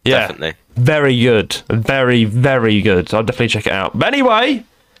it. definitely. Very good. Very, very good. I'll definitely check it out. But anyway,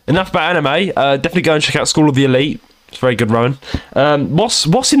 enough about anime. Definitely go and check out School of the Elite. It's very good, Rowan.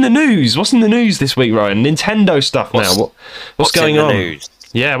 What's in the news? What's in the news this week, Rowan? Nintendo stuff now. What's going on? News?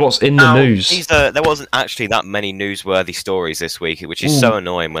 Yeah, what's in the news? There wasn't actually that many newsworthy stories this week, which is so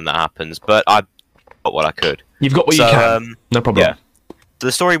annoying when that happens, but I got what I could. You've got what you can. No problem. Yeah. So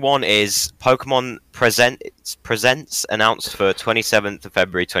the story one is Pokemon Presents announced for 27th of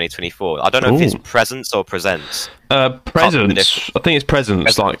February 2024. I don't know if it's Presents or Presents. Presents. I think it's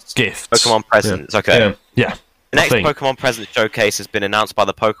Presents, like gifts. Pokemon Presents, okay. Yeah. The next Pokemon Present Showcase has been announced by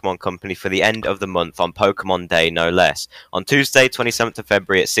the Pokemon Company for the end of the month on Pokemon Day, no less. On Tuesday, 27th of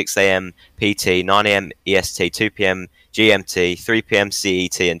February at 6 a.m. PT, 9 a.m. EST, 2 p.m. GMT, 3 p.m.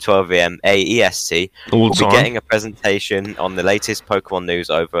 CET, and 12 a.m. AEST, we'll be getting a presentation on the latest Pokemon news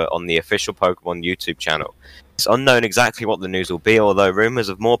over on the official Pokemon YouTube channel. It's unknown exactly what the news will be, although rumours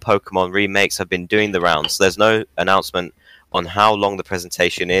of more Pokemon remakes have been doing the rounds. There's no announcement on how long the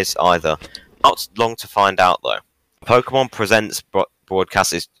presentation is either. Not long to find out, though. Pokemon Presents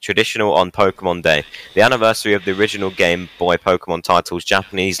broadcast is traditional on Pokemon Day, the anniversary of the original Game Boy Pokemon title's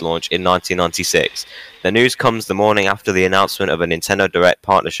Japanese launch in 1996. The news comes the morning after the announcement of a Nintendo Direct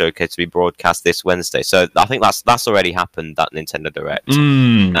partner showcase to be broadcast this Wednesday. So I think that's already happened, that Nintendo Direct. The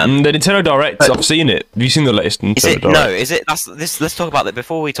Nintendo Direct, I've seen it. Have you seen the latest Nintendo Direct? No, is it? Let's talk about that.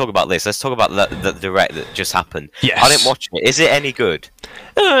 Before we talk about this, let's talk about the Direct that just happened. Yes. I didn't watch it. Is it any good?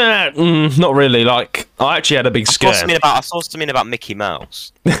 Not really. Like, I actually had a big scare. I saw something about Mickey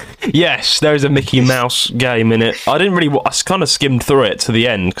Mouse. Yes, there is a Mickey Mouse game in it. I didn't really. I kind of skimmed through it to the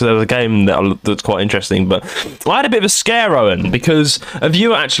end because there was a game that's quite interesting. But I had a bit of a scare, Owen, because a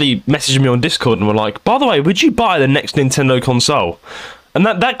viewer actually messaged me on Discord and were like, "By the way, would you buy the next Nintendo console?" And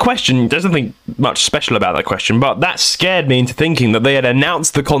that question, there's nothing much special about that question, but that scared me into thinking that they had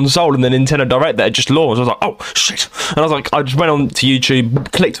announced the console in the Nintendo Direct that had just launched. I was like, oh, shit. And I was like, I just went on to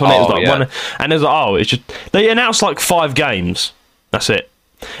YouTube, clicked on it, and it was like, oh, it's just... They announced like 5 games. That's it.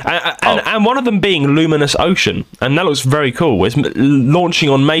 And one of them being Luminous Ocean, and that looks very cool. It's launching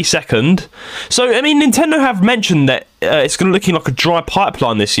on May 2nd. So, I mean, Nintendo have mentioned that it's going to looking like a dry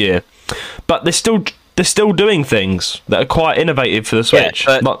pipeline this year, but they're still doing things that are quite innovative for the Switch.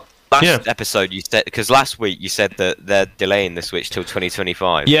 Yeah, but last episode you said, because last week you said that they're delaying the Switch till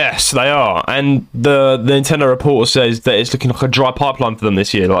 2025. Yes, they are, and the Nintendo reporter says that it's looking like a dry pipeline for them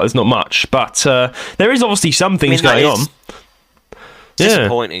this year. Like, there's not much, but there is obviously some things going on.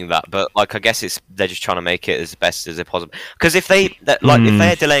 Disappointing but like I guess they're just trying to make it as best as they possible. Because if they're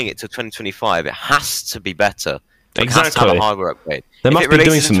delaying it till 2025, it has to be better. Like, exactly. It has to have a hardware upgrade. They must be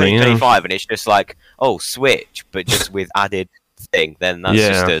doing something. 2025 and it's just like, oh, Switch, but just with added thing. Then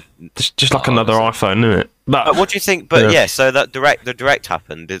that's just like another iPhone, isn't it? But what do you think? But so that the direct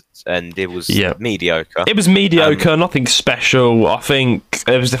happened, and it was mediocre. It was mediocre, nothing special. I think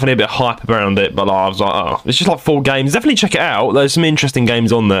there was definitely a bit of hype around it, but I was like, oh, it's just like 4 games. Definitely check it out. There's some interesting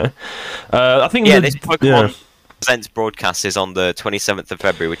games on there. I think this Pokemon Presents broadcast is on the 27th of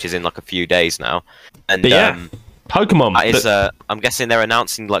February, which is in like a few days now. And Pokemon. That is, I'm guessing they're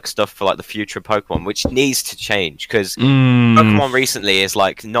announcing like stuff for like the future of Pokemon, which needs to change because Pokemon recently is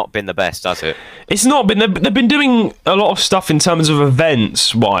like not been the best, has it? It's not been. They've been doing a lot of stuff in terms of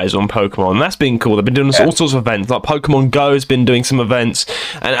events wise on Pokemon. That's been cool. They've been doing all sorts of events. Like Pokemon Go has been doing some events,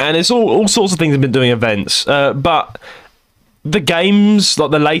 and it's all sorts of things have been doing events. But the games,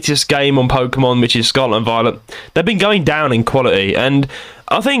 like the latest game on Pokemon, which is Scarlet and Violet, they've been going down in quality. And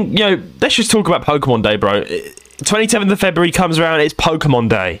I think, let's just talk about Pokemon Day, bro. 27th of February comes around, it's Pokemon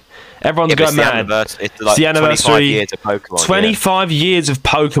Day. Everyone's going mad. It's the anniversary. 25 years of Pokemon. 25 years of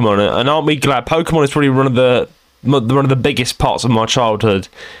Pokemon, and aren't we glad? Pokemon is probably one of the biggest parts of my childhood.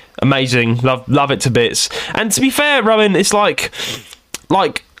 Amazing, love it to bits. And to be fair, Rowan, it's like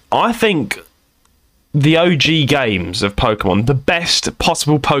I think the OG games of Pokemon, the best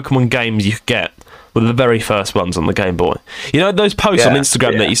possible Pokemon games you could get, were the very first ones on the Game Boy. You know those posts on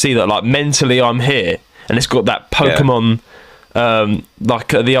Instagram that you see that like mentally I'm here. And it's got that Pokemon,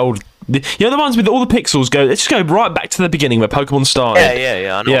 the old... the ones with all the pixels let's just go right back to the beginning where Pokemon started.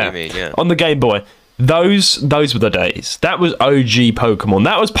 Yeah, I know what you mean, yeah. On the Game Boy. Those were the days. That was OG Pokemon.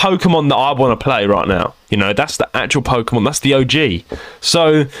 That was Pokemon that I want to play right now. That's the actual Pokemon. That's the OG.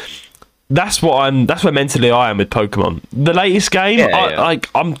 So... That's where mentally I am with Pokemon. The latest game,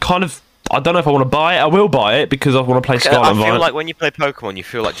 I'm kind of... I don't know if I want to buy it. I will buy it because I want to play Scarlet and Violet. I feel like when you play Pokemon, you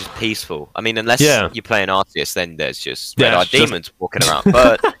feel like just peaceful. I mean, unless you play an Arceus, then there's just red-eyed demons walking around.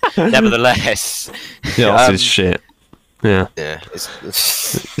 But nevertheless... Arceus shit. Yeah. Yeah.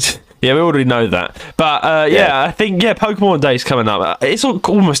 Yeah, we already know that. But I think Pokemon Day's coming up. It's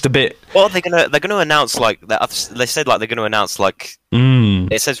almost a bit. Well, they're gonna announce like that. They said like they're gonna announce like.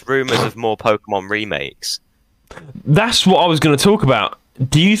 It says rumors of more Pokemon remakes. That's what I was going to talk about.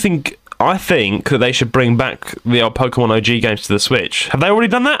 Do you think? I think that they should bring back the old Pokemon OG games to the Switch. Have they already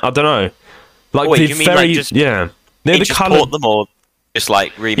done that? I don't know. Like wait, you mean like just they're the just port them or just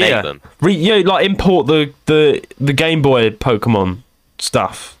like remake them? Like import the Game Boy Pokemon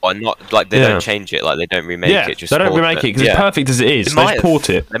stuff. Or not like they don't change it, like they don't remake it. Just they don't remake it because it's perfect as it is. They port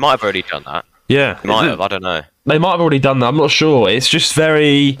it. They might have already done that. Yeah, they might have. I don't know. They might have already done that. I'm not sure. It's just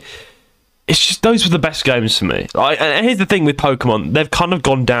very. It's just those were the best games for me. And here's the thing with Pokemon, they've kind of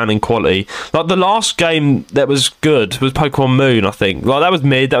gone down in quality. Like the last game that was good was Pokemon Moon, I think. Like that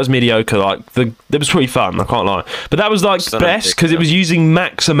was mediocre. Like it was pretty fun. I can't lie, but that was like best because it was using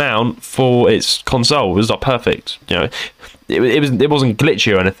max amount for its console. It was like perfect. You know, it wasn't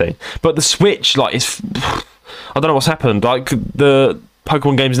glitchy or anything. But the Switch, like, it's I don't know what's happened. Like the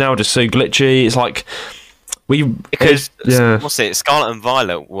Pokemon games now are just so glitchy. It's like what's it? Scarlet and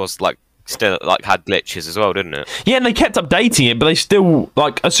Violet was like. Still like had glitches as well, didn't it? Yeah, and they kept updating it, but they still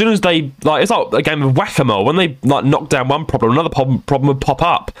like as soon as they like it's like a game of whack-a-mole. When they like knock down one problem, another problem would pop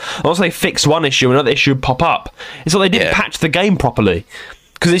up. Once they fixed one issue, another issue would pop up. It's like they didn't patch the game properly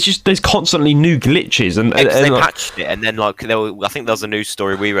because it's just there's constantly new glitches and they patched it, and then like I think there was a news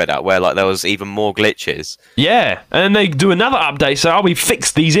story we read out where like there was even more glitches. Yeah, and then they do another update, so we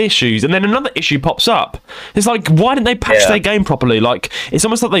fixed these issues, and then another issue pops up. It's like why didn't they patch their game properly? Like it's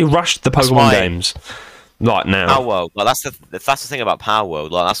almost like they rushed the Pokemon games. Like now, Power World. Like that's the thing about Power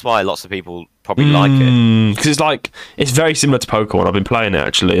World. Like that's why lots of people probably like it because it's very similar to Pokemon. I've been playing it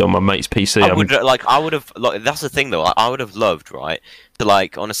actually on my mate's PC. I would have that's the thing though. I would have loved to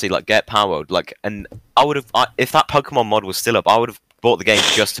like honestly like get Power World and I would have if that Pokemon mod was still up, I would have bought the game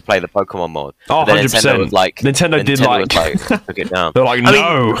just to play the Pokemon mod. Oh, 100%. Nintendo took it down. They're like,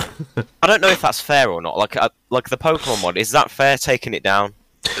 no. I don't know if that's fair or not. Like the Pokemon mod, is that fair taking it down?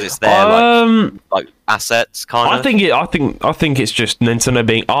 It's there like assets kind of. I think it's just Nintendo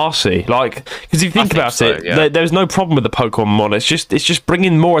being arsey. Like because if you think about it, there's no problem with the Pokemon mod. It's just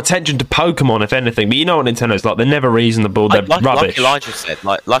bringing more attention to Pokemon if anything. But you know what Nintendo's like? They're never reasonable. They're rubbish. Like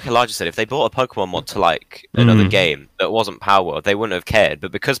Elijah said, if they bought a Pokemon mod to like another game that wasn't Power World, they wouldn't have cared.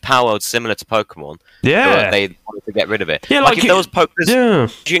 But because Power World's similar to Pokemon, they wanted to get rid of it. Yeah, like if there was you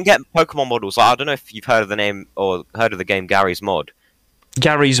can get Pokemon models. Like, I don't know if you've heard of the name or heard of the game Gary's Mod.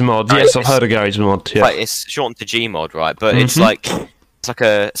 Gary's Mod, yes, I've heard of Gary's Mod. Yeah, it's shortened to Gmod, right? But it's like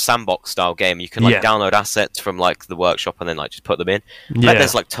a sandbox style game. You can download assets from like the workshop and then like just put them in. Yeah,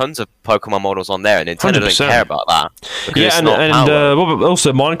 there's like tons of Pokemon models on there, and Nintendo doesn't care about that. Yeah, and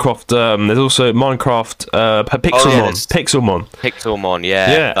also Minecraft. There's also Minecraft Pixelmon. Pixelmon,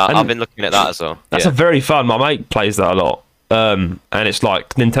 yeah. I've been looking at that as well. That's a very fun. My mate plays that a lot. And it's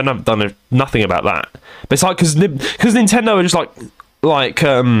like Nintendo have done nothing about that. But it's like because Nintendo are just like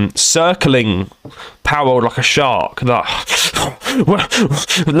circling Power World like a shark. They're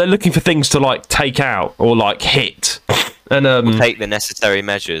looking for things to like take out or like hit, and take the necessary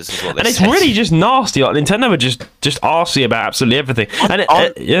measures. Is what and it's really just nasty. Like Nintendo are just arsey about absolutely everything. Aren't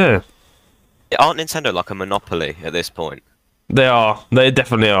Nintendo like a monopoly at this point? They are. They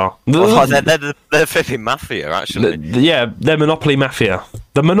definitely are. They're flipping mafia, actually. They're Monopoly Mafia.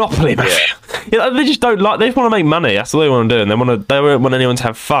 The Monopoly Mafia. Yeah, they just don't like. They just want to make money. That's all they want to do, and they don't want anyone to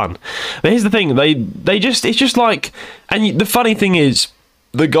have fun. But here's the thing. It's just like. And the funny thing is,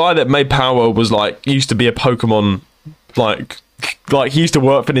 the guy that made Power World was like used to be a Pokemon like he used to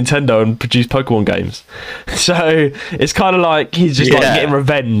work for Nintendo and produce Pokemon games, so it's kind of like he's just like getting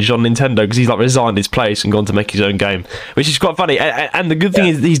revenge on Nintendo because he's like resigned his place and gone to make his own game, which is quite funny. And the good thing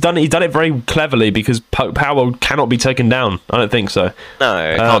is he's done it very cleverly because Power World cannot be taken down. I don't think so. No,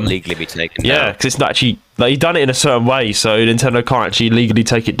 it can't legally be taken down. Yeah, because it's not actually he's done it in a certain way, so Nintendo can't actually legally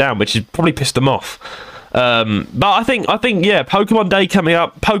take it down, which has probably pissed them off. But I think Pokemon Day coming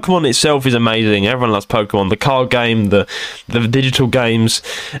up. Pokemon itself is amazing. Everyone loves Pokemon. The card game, the digital games.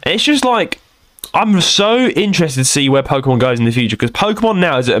 It's just like I'm so interested to see where Pokemon goes in the future because Pokemon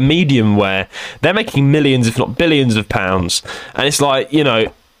now is at a medium where they're making millions, if not billions, of pounds, and it's like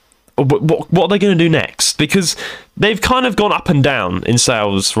what are they going to do next? Because they've kind of gone up and down in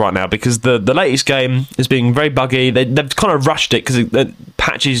sales right now because the latest game is being very buggy. They've kind of rushed it because the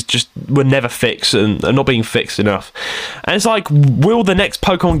patches just were never fixed and are not being fixed enough. And it's like, will the next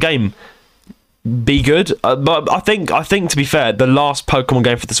Pokemon game be good? But I think to be fair, the last Pokemon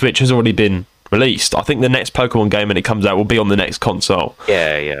game for the Switch has already been released. I think the next Pokemon game when it comes out will be on the next console.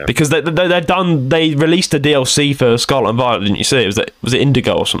 Yeah. Because they're done. They released a DLC for Scarlet and Violet, didn't you see? Was it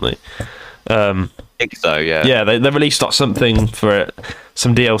Indigo or something? I think so. Yeah. Yeah, they released like something for it,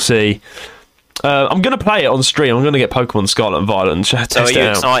 some DLC. I'm gonna play it on stream. I'm gonna get Pokemon Scarlet and Violet and test it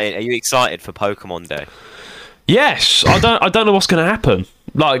out. Excited? Are you excited for Pokemon Day? Yes. I don't know what's gonna happen.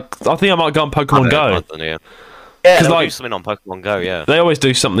 Like, I think I might go on Pokemon Go. Yeah, they'll do something on Pokemon Go, yeah. They always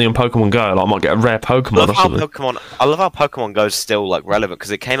do something on Pokemon Go. Like, I might get a rare Pokemon or something. I love how Pokemon Go is still like relevant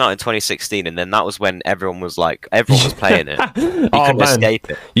because it came out in 2016, and then that was when everyone was playing it. You couldn't escape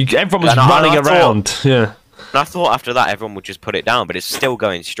it. Everyone was running around. Yeah. And I thought after that everyone would just put it down, but it's still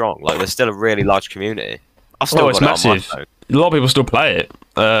going strong. Like, there's still a really large community. It's massive. A lot of people still play it.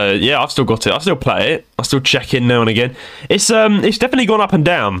 Yeah, I've still got it. I still play it. I still check in now and again. It's definitely gone up and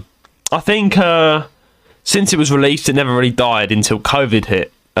down. I think since it was released, it never really died until COVID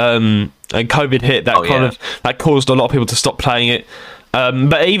hit. And COVID hit, that caused a lot of people to stop playing it.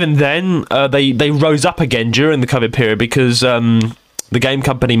 But even then, they rose up again during the COVID period because the game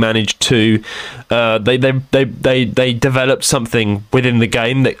company managed to they developed something within the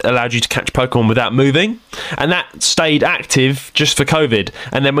game that allowed you to catch Pokemon without moving, and that stayed active just for COVID.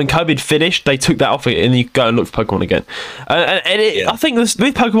 And then when COVID finished, they took that off it, and you could go and look for Pokemon again. I think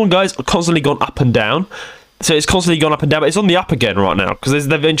with Pokemon Go, it's constantly gone up and down. So it's constantly gone up and down, but it's on the up again right now because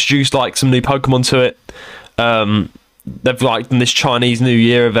they've introduced like some new Pokemon to it. They've like done this Chinese New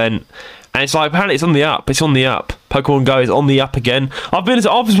Year event. And it's like, apparently it's on the up. It's on the up. Pokemon Go is on the up again. I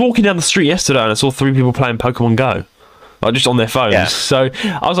was walking down the street yesterday and I saw 3 people playing Pokemon Go. Like, just on their phones. Yeah. So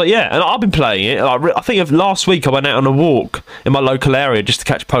I was like, yeah. And I've been playing it. Like, I think of last week I went out on a walk in my local area just to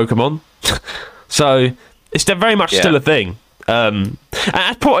catch Pokemon. So it's very much still a thing. And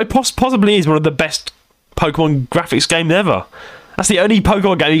it possibly is one of the best Pokemon graphics game ever. That's the only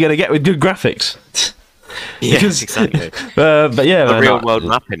Pokemon game you're going to get with good graphics. Yes, exactly. But yeah, the real world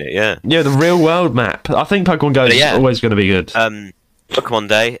map in it, yeah. Yeah, the real world map. I think Pokemon Go is always going to be good. Pokemon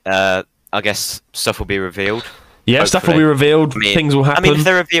Day, I guess stuff will be revealed. Yeah, hopefully. Stuff will be revealed. Things will happen. I mean, if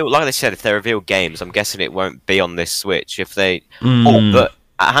they reveal, like they said, if they reveal games, I'm guessing it won't be on this Switch. If they, but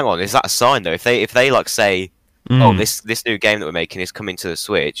hang on, is that a sign though? If they like say, oh, this new game that we're making is coming to the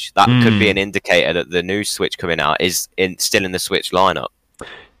Switch, that could be an indicator that the new Switch coming out is still in the Switch lineup.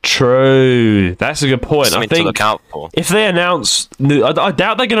 True, that's a good point. Something I think to look out for. If they announce new, I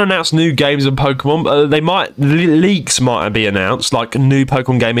doubt they're going to announce new games of Pokemon. But they might, leaks might be announced, like a new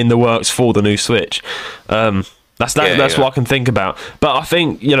Pokemon game in the works for the new Switch. That's what I can think about. But I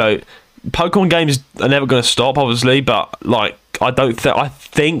think Pokemon games are never going to stop, obviously. But like, I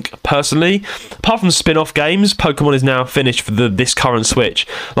think personally, apart from spin-off games, Pokemon is now finished for this current Switch.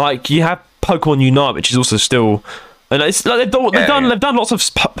 Like, you have Pokemon Unite, which is also still. And it's like they've done lots of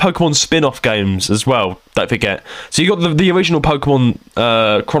Pokemon spin-off games as well. Don't forget. So you got the original Pokemon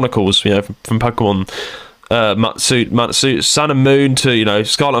Chronicles, from Pokemon Matsu, Sun and Moon to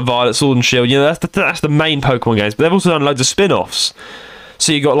Scarlet and Violet, Sword and Shield. That's the main Pokemon games. But they've also done loads of spin-offs.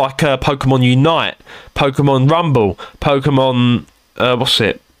 So you got like Pokemon Unite, Pokemon Rumble, Pokemon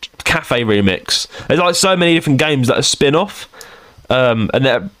Cafe Remix. There's like so many different games that are spin-off, and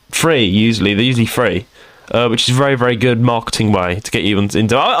they're free usually. They're usually free. Which is a very, very good marketing way to get you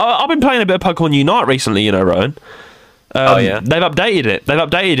into. I've been playing a bit of Pokemon Unite recently, Rowan. They've updated it. They've got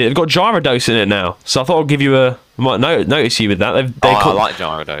Gyarados in it now. So I thought I'd give you might notice you with that. I like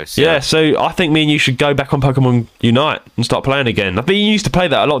Gyarados. Yeah, so I think me and you should go back on Pokemon Unite and start playing again. I think you used to play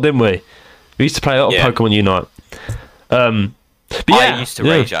that a lot, didn't we? We used to play a lot of Pokemon Unite. But I used to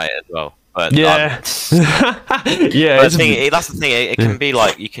rage at it as well. But yeah. That's the thing. It can be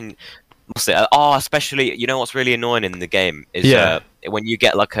like, you can. Especially, what's really annoying in the game is when you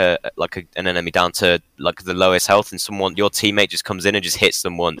get an enemy down to like the lowest health, and your teammate just comes in and just hits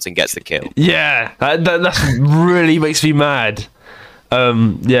them once and gets the kill. Yeah, that's really makes me mad.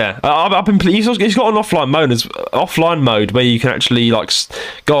 I've been. He's got an offline mode where you can actually like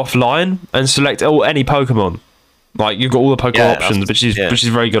go offline and select any Pokemon. Like, you've got all the Pokemon options, which is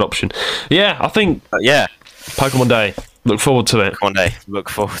a very good option. Yeah, I think. Pokemon Day. Look forward to it. One day, look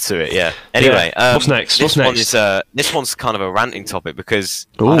forward to it. Yeah. Anyway, what's next? This one's kind of a ranting topic because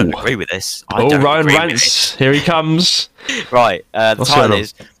I don't agree with this. Ryan rants. Here he comes. Right. The title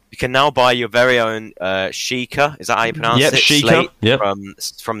is: you can now buy your very own Sheikah. Is that how you pronounce it? Sheikah.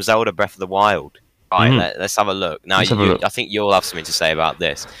 From Zelda Breath of the Wild. Right. Let's have a look. Now, I think you'll have something to say about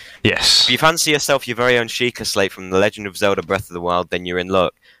this. Yes. If you fancy yourself your very own Sheikah slate from The Legend of Zelda Breath of the Wild, then you're in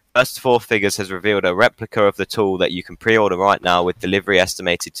luck. First 4 Figures has revealed a replica of the tool that you can pre-order right now, with delivery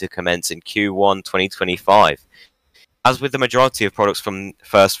estimated to commence in Q1 2025. As with the majority of products from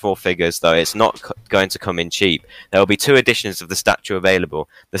first 4 figures, though, it's not going to come in cheap. There will be 2 editions of the statue available.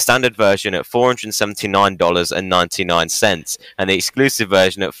 The standard version at $479.99 and the exclusive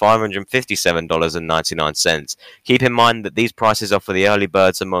version at $557.99. Keep in mind that these prices are for the early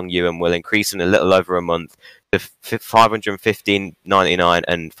birds among you and will increase in a little over a month to $515.99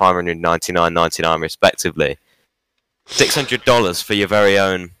 and $599.99 respectively. $600 for your very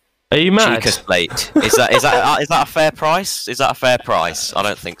own Are you mad? Sheikah slate. Is that a fair price? Is that a fair price? I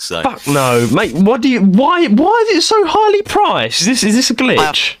don't think so. Fuck no, mate. Why is it so highly priced? Is this a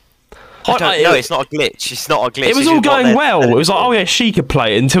glitch? I don't know. It's not a glitch. It's not a glitch. It was all going well. It was like, oh yeah, Sheikah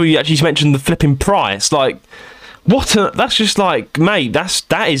plate until you actually mentioned the flipping price. Like, that's just like, mate.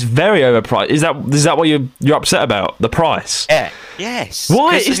 That is very overpriced. Is that what you're upset about? The price? Yeah. Yes.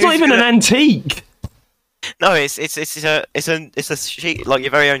 Why? It's not even an antique. No, it's a like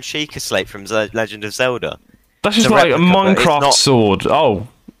your very own Sheikah slate from Legend of Zelda. That's just like a Minecraft sword. Oh,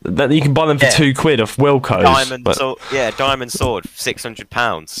 that you can buy them for £2 off Wilco's. Diamond sword,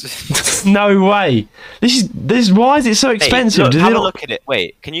 £600. No way. This is why is it so expensive? Hey, look, have a look at it.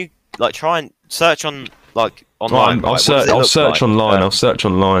 Wait, can you like try and search on like online? I'll search online. I'll search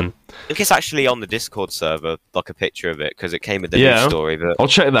online. I think it's actually on the Discord server, like a picture of it, because it came with the news story. But I'll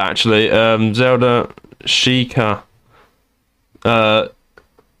check that actually. Zelda Sheikah,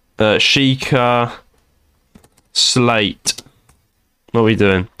 Sheikah slate. What are we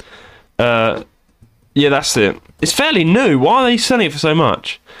doing? Yeah, that's it. It's fairly new. Why are they selling it for so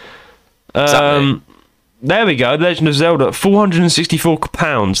much? Exactly. There we go. Legend of Zelda,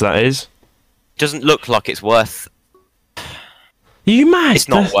 £464. That is. Doesn't look like it's worth. Are you mad? It's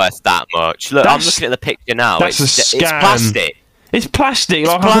not worth that much. Look, I'm looking at the picture now. That's a scam. It's plastic. It's plastic.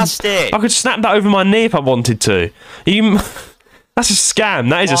 It's plastic. I could snap that over my knee if I wanted to. That's a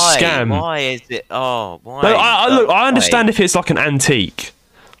scam. That is a scam. Why is it? Oh, why? No, I understand if it's like an antique,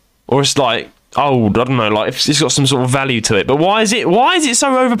 or it's like old. I don't know. Like if it's got some sort of value to it. But why is it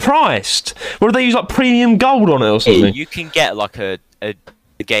so overpriced? What do they use, like premium gold on it or something? You can get like a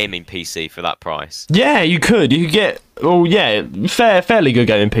gaming PC for that price. Yeah, you could. You could get. Oh yeah, fairly good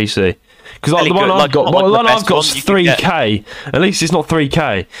gaming PC. Because like, the one I've got, is 3K. At least it's not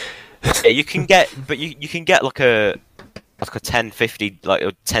 3K. Yeah, you can get, but you can get like a 1050, like a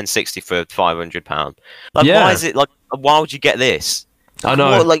 1060 for £500. Like, why is it like? Why would you get this? I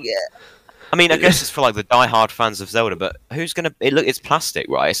know. I mean, I guess it's for like the die-hard fans of Zelda, but who's gonna? It's plastic,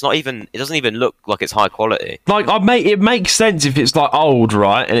 right? It's not even. It doesn't even look like it's high quality. Like, it makes sense if it's like old,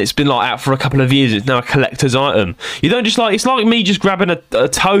 right? And it's been like out for a couple of years. It's now a collector's item. You don't just like. It's like me just grabbing a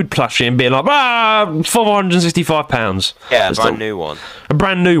Toad plushie and being like, £465. Yeah, a brand new one. A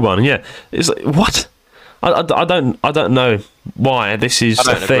brand new one. Yeah. It's like, what? I don't know why this is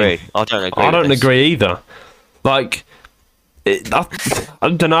a thing. I don't agree. I don't agree either. Like. I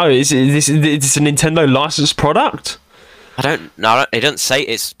don't know. Is this a Nintendo licensed product? I don't know. It doesn't say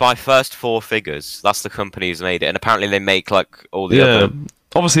it's by First 4 Figures. That's the company who's made it, and apparently they make like all the other.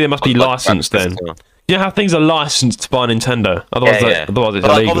 Obviously, they must be licensed then. You know how things are licensed by Nintendo. Otherwise, otherwise it's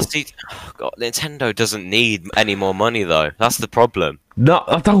illegal. Obviously, God, Nintendo doesn't need any more money though. That's the problem. No,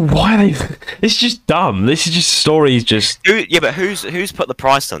 I don't know why they. It's just dumb. This is just stories. But who's put the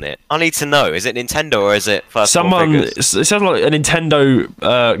price on it? I need to know. Is it Nintendo or is it First 4 Figures? It sounds like a Nintendo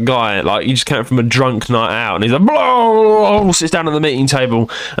guy. Like he just came from a drunk night out, and he's like, blah, sits down at the meeting table,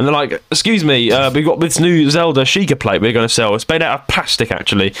 and they're like, "Excuse me, we've got this new Zelda Sheikah plate we're going to sell. It's made out of plastic,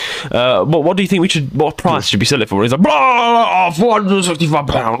 actually. What do you think we should? What price should we sell it for?" And he's like,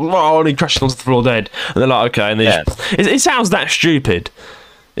 £465. And he crashes onto the floor dead. And they're like, "Okay." And it sounds that stupid.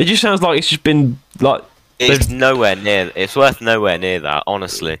 It just sounds like it's just been like it's nowhere near. It's worth nowhere near that.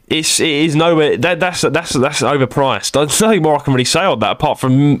 Honestly, it is nowhere. That's overpriced. There's nothing more I can really say on that apart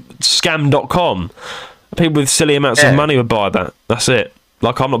from scam.com. People with silly amounts of money would buy that. That's it.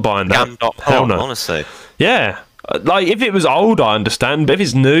 Like I'm not buying that. Scam.com. Hell no. Honestly, yeah. Like if it was old, I understand. But if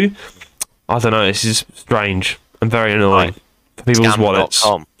it's new, I don't know. This is strange and very annoying. People's wallets.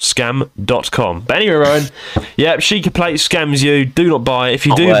 Scam.com. But anyway, Rowan, Sheikah plate scams you. Do not buy it. If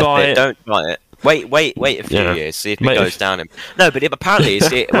you do buy it, don't buy it. Wait a few years, see if it goes down. No, but apparently,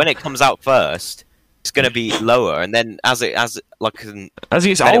 when it comes out first, it's going to be lower, and then as it gets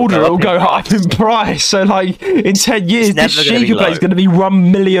older, it'll go up in price. So, like in 10 years, this Sheikah plate is going to be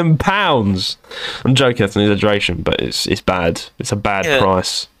 £1 million. I'm joking, that's an exaggeration, but it's bad. It's a bad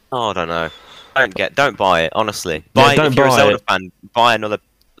price. Oh, I don't know. Don't buy it, honestly. If you're a Zelda fan, buy another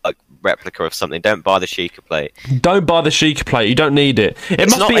like replica of something. Don't buy the Sheikah plate. Don't buy the Sheikah plate. You don't need it. It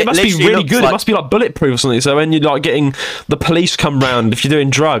must be really good. It must be like bulletproof or something. So when you're like getting the police come round, if you're doing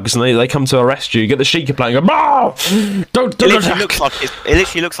drugs and they come to arrest you, get the Sheikah plate and go, "Bah! Don't." It literally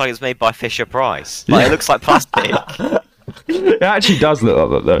looks like it's made by Fisher Price. Like, it looks like plastic. It actually does look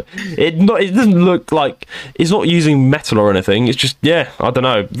like that though. It doesn't look like it's not using metal or anything. It's just I don't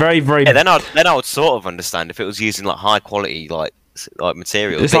know. Very very. Yeah, then I would sort of understand if it was using like high quality like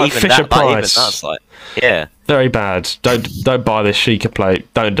materials. It's like Fisher Price. That's like very bad. Don't buy this Sheikah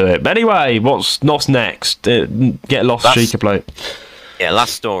plate. Don't do it. But anyway, what's next? Get lost Sheikah plate. Yeah,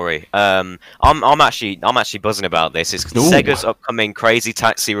 last story. I'm actually buzzing about this. It's Sega's upcoming Crazy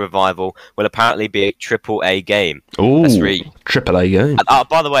Taxi revival will apparently be a AAA game. Ooh, AAA game.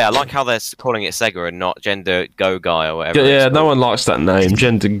 By the way, I like how they're calling it Sega and not Gender Go Guy or whatever. Yeah, no one likes that name.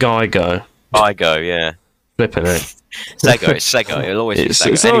 Gender Guy Go. Guy Go, yeah. Flipping it. Sega, it's Sega. It'll always be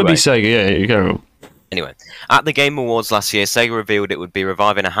Sega. It's always be Sega. Yeah, you go. Anyway, at the Game Awards last year, Sega revealed it would be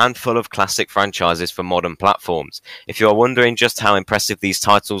reviving a handful of classic franchises for modern platforms. If you are wondering just how impressive these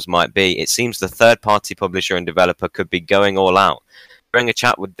titles might be, it seems the third-party publisher and developer could be going all out. During a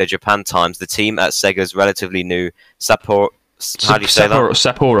chat with the Japan Times, the team at Sega's relatively new Sapporo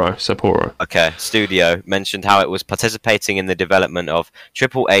studio mentioned how it was participating in the development of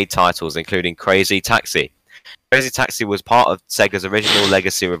AAA titles, including Crazy Taxi. Crazy Taxi was part of Sega's original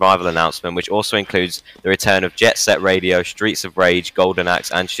Legacy Revival announcement, which also includes the return of Jet Set Radio, Streets of Rage, Golden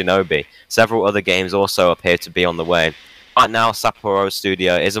Axe, and Shinobi. Several other games also appear to be on the way. Right now, Sapporo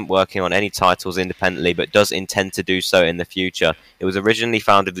Studio isn't working on any titles independently, but does intend to do so in the future. It was originally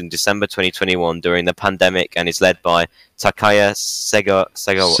founded in December 2021 during the pandemic and is led by Takaya Segawa.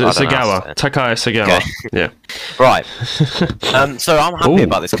 Takaya Segawa. Okay. Yeah. Right. So I'm happy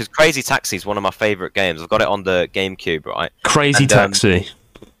about this because Crazy Taxi is one of my favourite games. I've got it on the GameCube, right? Crazy Taxi.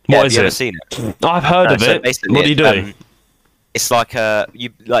 What is it? Have you ever seen it? I've heard of it. What do you do? It's like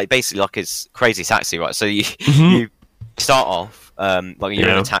basically like it's Crazy Taxi, right? So you start off like you're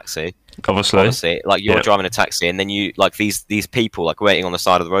in a taxi. Obviously, like you're driving a taxi, and then you like these people like waiting on the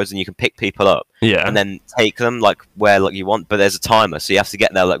side of the roads, and you can pick people up, and then take them like where like you want. But there's a timer, so you have to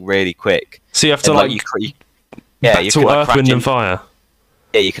get there like really quick. So you have to you can like Earth, Wind and Fire.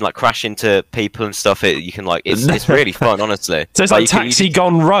 Yeah, you can like crash into people and stuff. You can like it's really fun, honestly. So it's like Taxi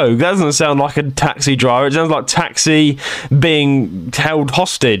gone rogue. That doesn't sound like a taxi driver. It sounds like Taxi being held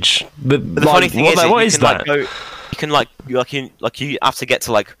hostage. But the funny thing is, what is that? You can you have to get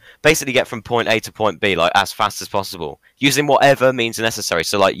to like basically get from point A to point B like as fast as possible using whatever means necessary.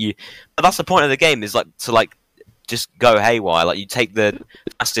 So like that's the point of the game is like to like just go haywire. Like you take the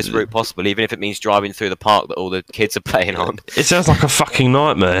fastest route possible, even if it means driving through the park that all the kids are playing on. It sounds like a fucking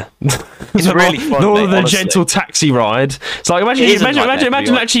nightmare. It's really fun. All the gentle taxi ride. It's like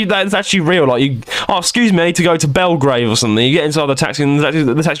imagine actually that's actually real. Like excuse me, I need to go to Belgrave or something. You get inside the taxi and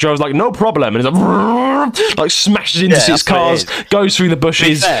the taxi driver's like, no problem, and it's like smashes into its cars, goes through the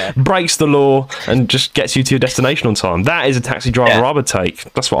bushes, breaks the law, and just gets you to your destination on time. That is a taxi driver I would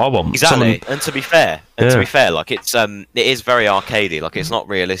take. That's what I want. Exactly. And to be fair, like it is very arcadey. Like it's not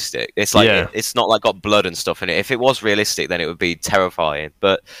realistic. It's like it's not like got blood and stuff in it. If it was realistic, then it would be terrifying.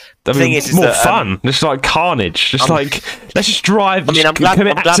 But the thing is more fun. Just like carnage. Just like let's just drive. I'm glad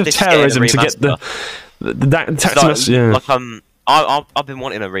acts of terrorism to get the taxi. I've been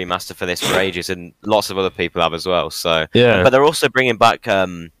wanting a remaster for this for ages, and lots of other people have as well. So but they're also bringing back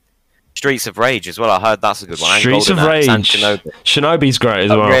Streets of Rage as well. I heard that's a good one. Streets of Rage. And Shinobi's great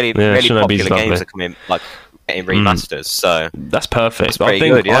as well. Really popular games are coming like getting remasters. So that's perfect. That's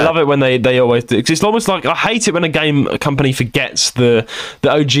good, I love it when they always do. It's almost like I hate it when a company forgets the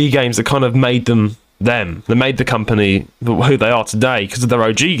OG games that kind of made them. They made the company who they are today because of their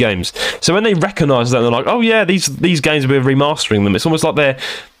OG games. So when they recognise that, they're like, "Oh yeah, these games we're remastering them." It's almost like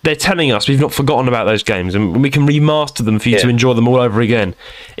they're telling us we've not forgotten about those games and we can remaster them for you to enjoy them all over again.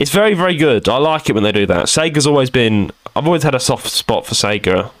 It's very, very good. I like it when they do that. Sega's I've always had a soft spot for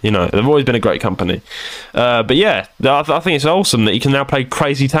Sega. You know, they've always been a great company. But yeah, I think it's awesome that you can now play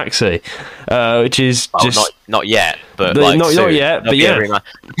Crazy Taxi, which is just not yet, but not yet. But yeah,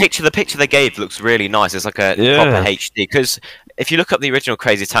 the picture they gave looks really nice. It's like a proper HD. Because if you look up the original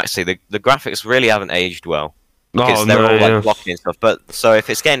Crazy Taxi, the graphics really haven't aged well. Because they're all like blocky and stuff. But so if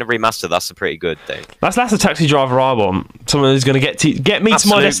it's getting a remaster, that's a pretty good thing. That's a taxi driver I want. Someone who's going to get me to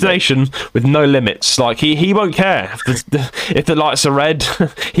my destination with no limits. Like he won't care if the lights are red.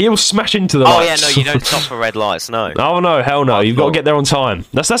 He'll smash into the lights. Oh yeah, no, you don't stop for red lights. No. Oh no, hell no. You've got to get there on time.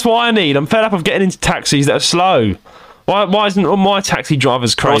 That's what I need. I'm fed up of getting into taxis that are slow. Why isn't all my taxi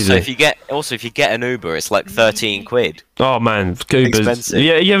drivers crazy? Also, if you get an Uber, it's like 13 quid. Oh man, Uber's expensive.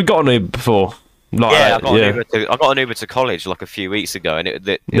 Yeah, you ever got an Uber before? Like, yeah, I got an Uber to college like a few weeks ago, and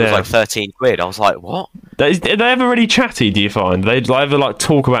it was like 13 quid. I was like, what? Are they ever really chatty? Do you find they ever like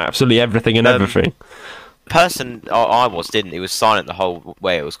talk about absolutely everything and everything? Person I didn't. He was silent the whole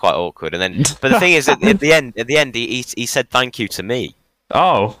way. It was quite awkward. And then, but the thing is, at the end, he said thank you to me.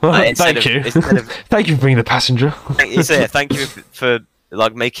 Oh, thank you. Thank you for being the passenger. He said thank you for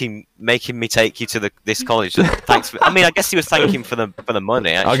like making me take you to this college. Thanks. I mean, I guess he was thanking for the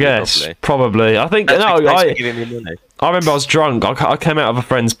money. Actually, I guess probably. I think thanks for giving me money. I remember I was drunk. I came out of a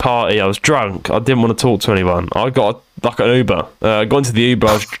friend's party. I was drunk. I didn't want to talk to anyone. I got like an Uber. I got into the Uber.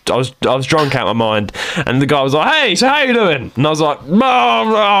 I was drunk out of my mind, and the guy was like, "Hey, so how you doing?" And I was like,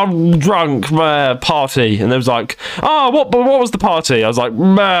 "Oh, I'm drunk, party." And they was like, "Oh, what was the party?" I was like,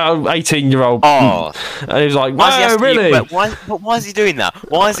 18-year-old. Oh, and he was like, "Oh, really?" Why is he doing that?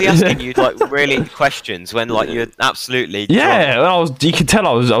 Why is he asking you like really questions when like you're absolutely drunk? And you could tell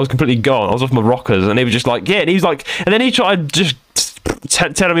I was completely gone. I was off my rockers, and he was just like, yeah. And he was like, and then he tried just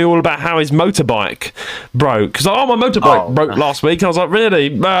telling me all about how his motorbike broke. Because my motorbike broke last week. And I was like, really?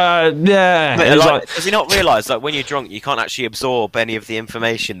 Yeah. Does he not realise that when you're drunk, you can't actually absorb any of the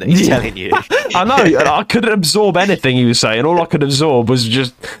information that he's telling you? I know. I couldn't absorb anything he was saying. All I could absorb was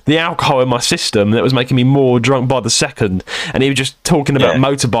just the alcohol in my system that was making me more drunk by the second. And he was just talking about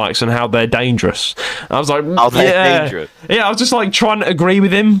motorbikes and how they're dangerous. And I was like, dangerous? Yeah, I was just like trying to agree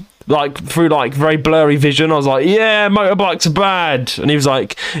with him. Like through like very blurry vision, I was like, "Yeah, motorbikes are bad," and he was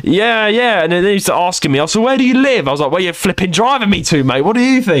like, "Yeah," and then he started asking me, "I said, where do you live?" I was like, "Where you flipping driving me to, mate? What do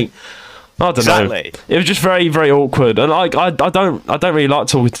you think?" I don't know. It was just very, very awkward, and like I don't really like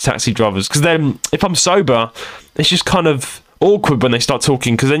talking to taxi drivers because then if I'm sober, it's just kind of awkward when they start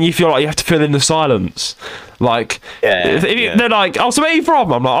talking because then you feel like you have to fill in the silence. Like, they're like, "Oh, so where are you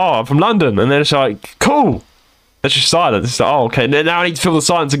from?" I'm like, "Oh, I'm from London," and then it's like, "Cool." It's just silent. It's like, oh, okay. Now I need to fill the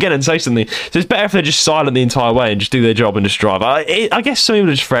silence again and say something. So it's better if they're just silent the entire way and just do their job and just drive. I guess some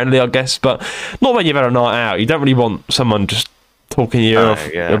people are just friendly, I guess, but not when you've had a night out. You don't really want someone just talking to you off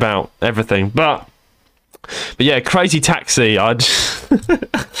about everything. But yeah, Crazy Taxi.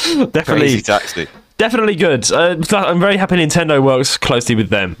 Crazy Taxi. Definitely good. I'm very happy Nintendo works closely with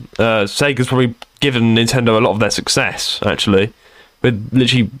them. Sega's probably given Nintendo a lot of their success, actually. With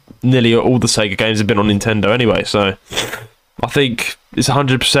literally nearly all the Sega games have been on Nintendo anyway, so I think it's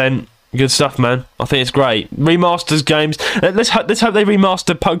 100% good stuff, man. I think it's great. Remasters games. Let's hope they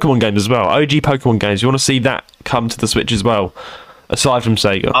remaster Pokemon games as well. OG Pokemon games. You want to see that come to the Switch as well, aside from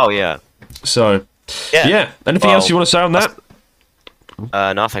Sega. Oh yeah. So yeah. Anything else you want to say on that?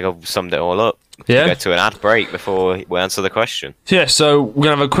 No, I think I've summed it all up. Yeah. We'll go to an ad break before we answer the question. Yeah. So we're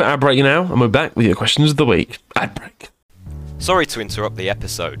gonna have a quick ad break now, and we're back with your questions of the week. Ad break. Sorry to interrupt the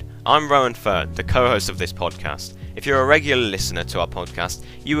episode. I'm Rowan Fern, the co-host of this podcast. If you're a regular listener to our podcast,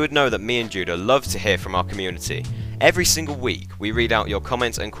 you would know that me and Judah love to hear from our community. Every single week, we read out your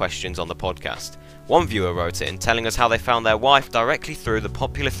comments and questions on the podcast. One viewer wrote in telling us how they found their wife directly through the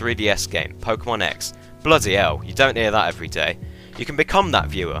popular 3DS game, Pokemon X. Bloody hell, you don't hear that every day. You can become that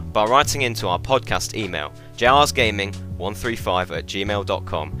viewer by writing into our podcast email,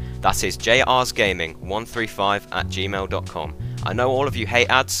 jrsgaming135@gmail.com. That is jrsgaming135@gmail.com. I know all of you hate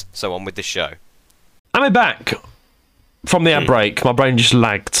ads, so on with the show. And we're back from the ad break. My brain just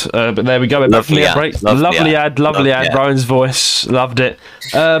lagged, but there we go. We're back from the ad break. Lovely ad. Rowan's voice, loved it.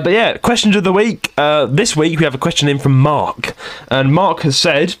 But yeah, questions of the week. This week we have a question in from Mark, and Mark has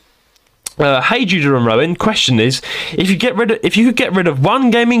said, "Hey Judah and Rowan, question is, if you could get rid of one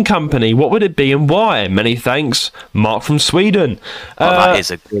gaming company, what would it be and why? Many thanks, Mark from Sweden." That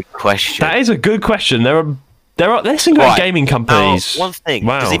is a good question. That is a good question. There's some great gaming companies. One thing,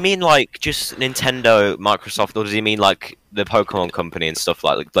 does he mean like just Nintendo, Microsoft, or does he mean like the Pokemon company and stuff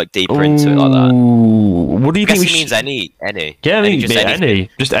like deeper into it like that? What do you think? He means any. Yeah, I think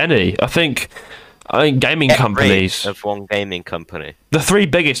just any. I think gaming companies. Of one gaming company. The three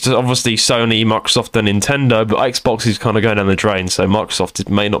biggest are obviously Sony, Microsoft, and Nintendo, but Xbox is kind of going down the drain, so Microsoft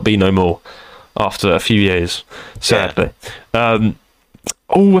may not be no more after a few years, sadly. Yeah.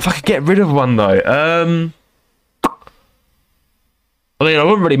 If I could get rid of one though. I mean, I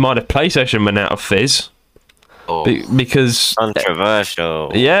wouldn't really mind if PlayStation went out of Fizz. Because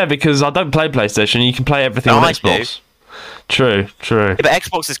controversial. Yeah, because I don't play PlayStation. You can play everything on Xbox. True. Yeah, but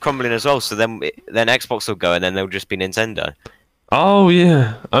Xbox is crumbling as well, so then Xbox will go, and then there'll just be Nintendo. Oh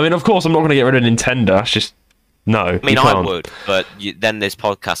yeah. I mean, of course, I'm not going to get rid of Nintendo. It's just no. I mean, I would, but then this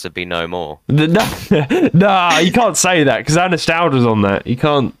podcast would be no more. Nah, you can't say that because our nostalgia's on that. You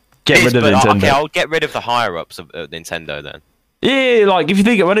can't get rid of Nintendo. Okay, I'll get rid of the higher ups of Nintendo then. Yeah, like if you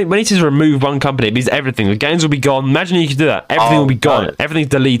think when it says remove one company, it means everything. The games will be gone. Imagine you could do that. Everything will be gone. No. Everything's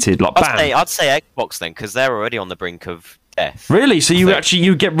deleted. Like bam. I'd say Xbox then, because they're already on the brink of death. Really? So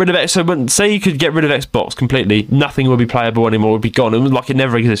you get rid of it. So say you could get rid of Xbox completely, nothing would be playable anymore. It would be gone. It was like it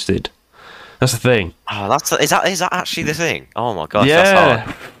never existed. That's the thing. Oh, is that actually the thing? Oh my gosh, yeah, that's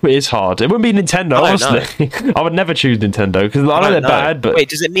hard. It is hard. It wouldn't be Nintendo, honestly. I would never choose Nintendo because I know they're bad. But wait,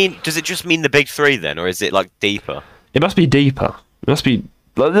 does it just mean the big three then, or is it like deeper? It must be deeper. It must be.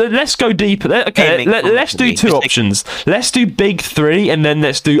 Let's go deeper. Okay, let's do two options. Let's do big three, and then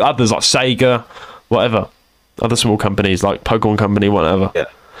let's do others like Sega, whatever. Other small companies like Pokemon Company, whatever. Yeah.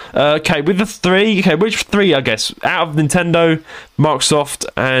 Okay, with the three. Okay, which three? I guess out of Nintendo, Microsoft,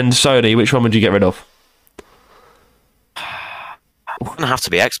 and Sony, which one would you get rid of? It's gonna have to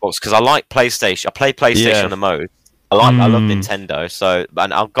be Xbox because I like PlayStation. I play PlayStation the most. I love Nintendo,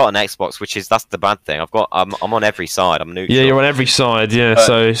 and I've got an Xbox, that's the bad thing. I'm on every side. I'm neutral. Yeah, you're on every side. Yeah,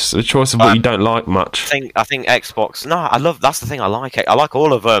 so it's a choice of what you don't like much. I think Xbox. No, that's the thing. I like it. I like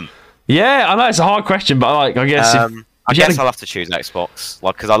all of them. Yeah, I know it's a hard question, but I guess I'll have to choose Xbox,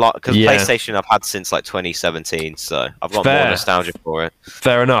 because PlayStation I've had since like 2017, so I've got more nostalgia for it.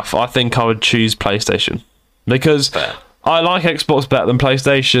 Fair enough. I think I would choose PlayStation because I like Xbox better than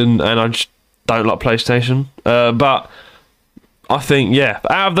PlayStation, and I just don't like PlayStation. But I think out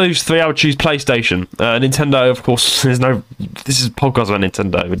of those three, I would choose PlayStation. Nintendo, of course, this is a podcast about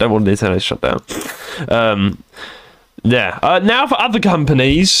Nintendo. We don't want Nintendo to shut down. Now for other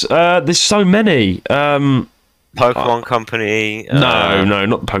companies, there's so many. Pokemon Company. No,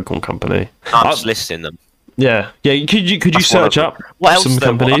 not the Pokemon Company. I'm just listing them. Yeah. Could you search up some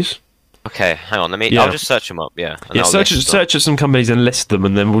companies? Okay, hang on. I'll just search them up. Yeah. Search up some companies and list them,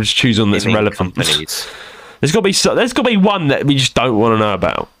 and then we'll just choose one that's relevant. There's got to be one that we just don't want to know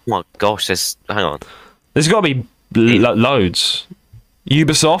about. Oh my gosh, hang on. There's got to be loads.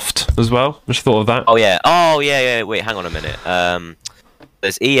 Ubisoft as well. Just thought of that. Oh yeah. Wait, hang on a minute.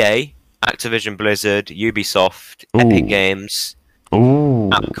 There's EA, Activision Blizzard, Ubisoft, Epic Games,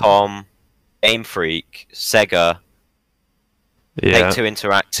 Capcom, Game Freak, Sega, Take-Two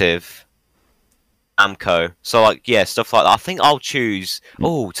Interactive, Namco. So stuff like that. I think I'll choose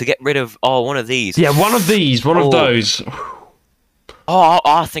to get rid of one of these. Yeah, one of those.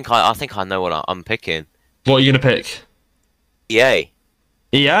 I think I know what I'm picking. What are you gonna pick? EA.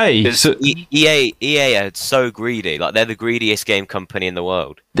 EA. So, EA are so greedy. Like they're the greediest game company in the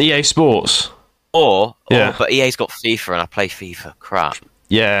world. The EA Sports. But EA's got FIFA, and I play FIFA. Crap.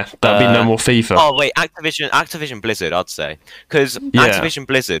 Yeah, that'd be no more FIFA. Oh wait, Activision Blizzard, I'd say, because Activision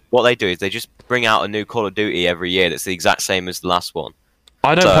Blizzard, what they do is they just bring out a new Call of Duty every year that's the exact same as the last one.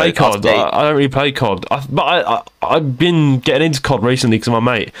 I don't play COD. I don't really play COD. But I've been getting into COD recently because of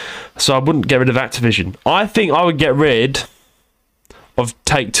my mate, so I wouldn't get rid of Activision. I think I would get rid of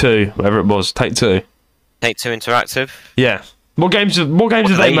Take-Two, whatever it was. Take-Two. Take-Two Interactive. Yeah. What games have they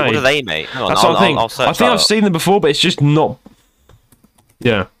made? What do they make? That's what I think. I think I've seen them before, but it's just not.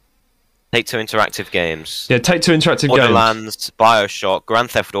 Yeah. Take-Two Interactive Games. Yeah, Take-Two Interactive Games. Borderlands, Bioshock, Grand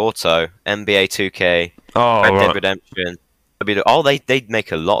Theft Auto, NBA 2K, Red Dead Redemption. They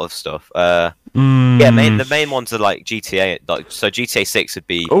make a lot of stuff. Yeah, the main ones are like GTA. So GTA 6 would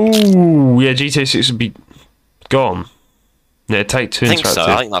be. Oh, yeah, GTA 6 would be gone. Yeah, Take-Two Interactive. I think so.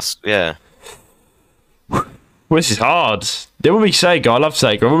 I think that's Well, this is hard. It wouldn't be Sega. I love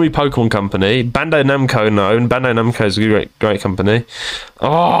Sega. It wouldn't be Pokemon Company. Bandai Namco, no. And Bandai Namco is a great company.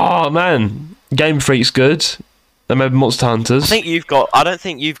 Oh man, Game Freak's good. They made Monster Hunters. I don't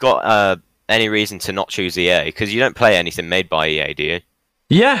think you've got any reason to not choose EA because you don't play anything made by EA, do you?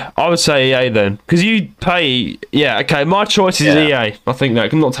 Yeah, I would say EA then, because you play. Yeah, okay. My choice is EA. I think that I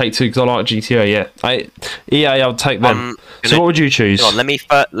can not take two because I like GTA. Yeah, EA. I'll take them. So what would you choose? On, let me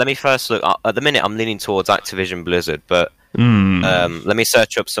first look. At the minute, I'm leaning towards Activision Blizzard, but let me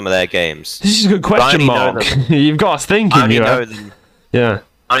search up some of their games. This is a good question, Mark. You've got us thinking. I only know them. Yeah.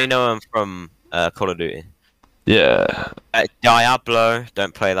 I only know them from Call of Duty. Yeah. Diablo,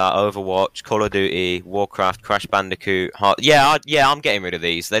 don't play that. Overwatch, Call of Duty, Warcraft, Crash Bandicoot. I'm getting rid of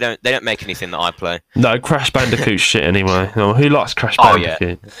these. They don't make anything that I play. No, Crash Bandicoot's shit anyway. Oh, who likes Crash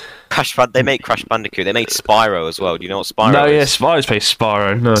Bandicoot? Yeah. They make Crash Bandicoot. They made Spyro as well. Do you know what Spyro is? No, yeah, Spyro's played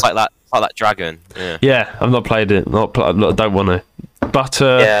Spyro. No. It's like that dragon. Yeah, I've not played it. I don't want to. But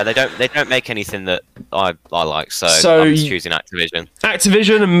they don't make anything that I like, so I'm just choosing Activision.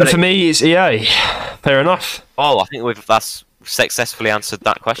 Activision, and for me, it's EA. Fair enough. Oh, I think that's successfully answered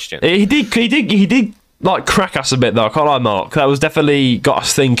that question. He did like crack us a bit though. I can't lie, Mark. That was definitely got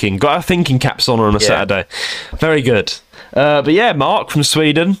us thinking. Got our thinking caps on a Saturday. Very good. But yeah, Mark from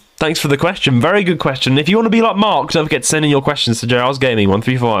Sweden. Thanks for the question. Very good question. If you want to be like Mark, don't forget to send in your questions to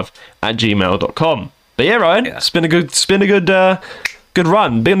jlsgaming135@gmail.com. But yeah, Ryan, it's been a good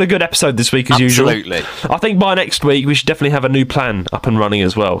run. Been a good episode this week as usual. Absolutely. I think by next week we should definitely have a new plan up and running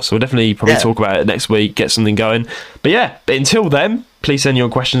as well. So we'll definitely probably talk about it next week, get something going. But yeah, until then, please send your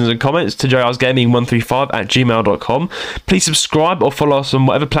questions and comments to jlsgaming135@gmail.com. Please subscribe or follow us on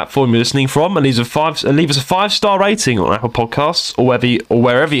whatever platform you're listening from, and leave us a 5-star rating on Apple Podcasts or wherever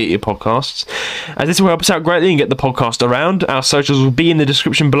you get your podcasts, as this will help us out greatly and get the podcast around. Our socials will be in the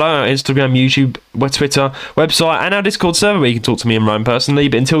description below: our Instagram, YouTube, Twitter, website, and our Discord server where you can talk to me and Ryan personally.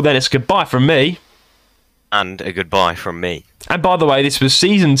 But until then, it's goodbye from me. And a goodbye from me. And by the way, this was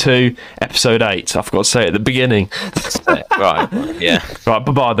season 2, episode 8. I forgot to say it at the beginning. Right, yeah. Right,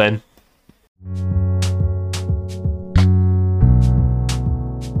 bye-bye then.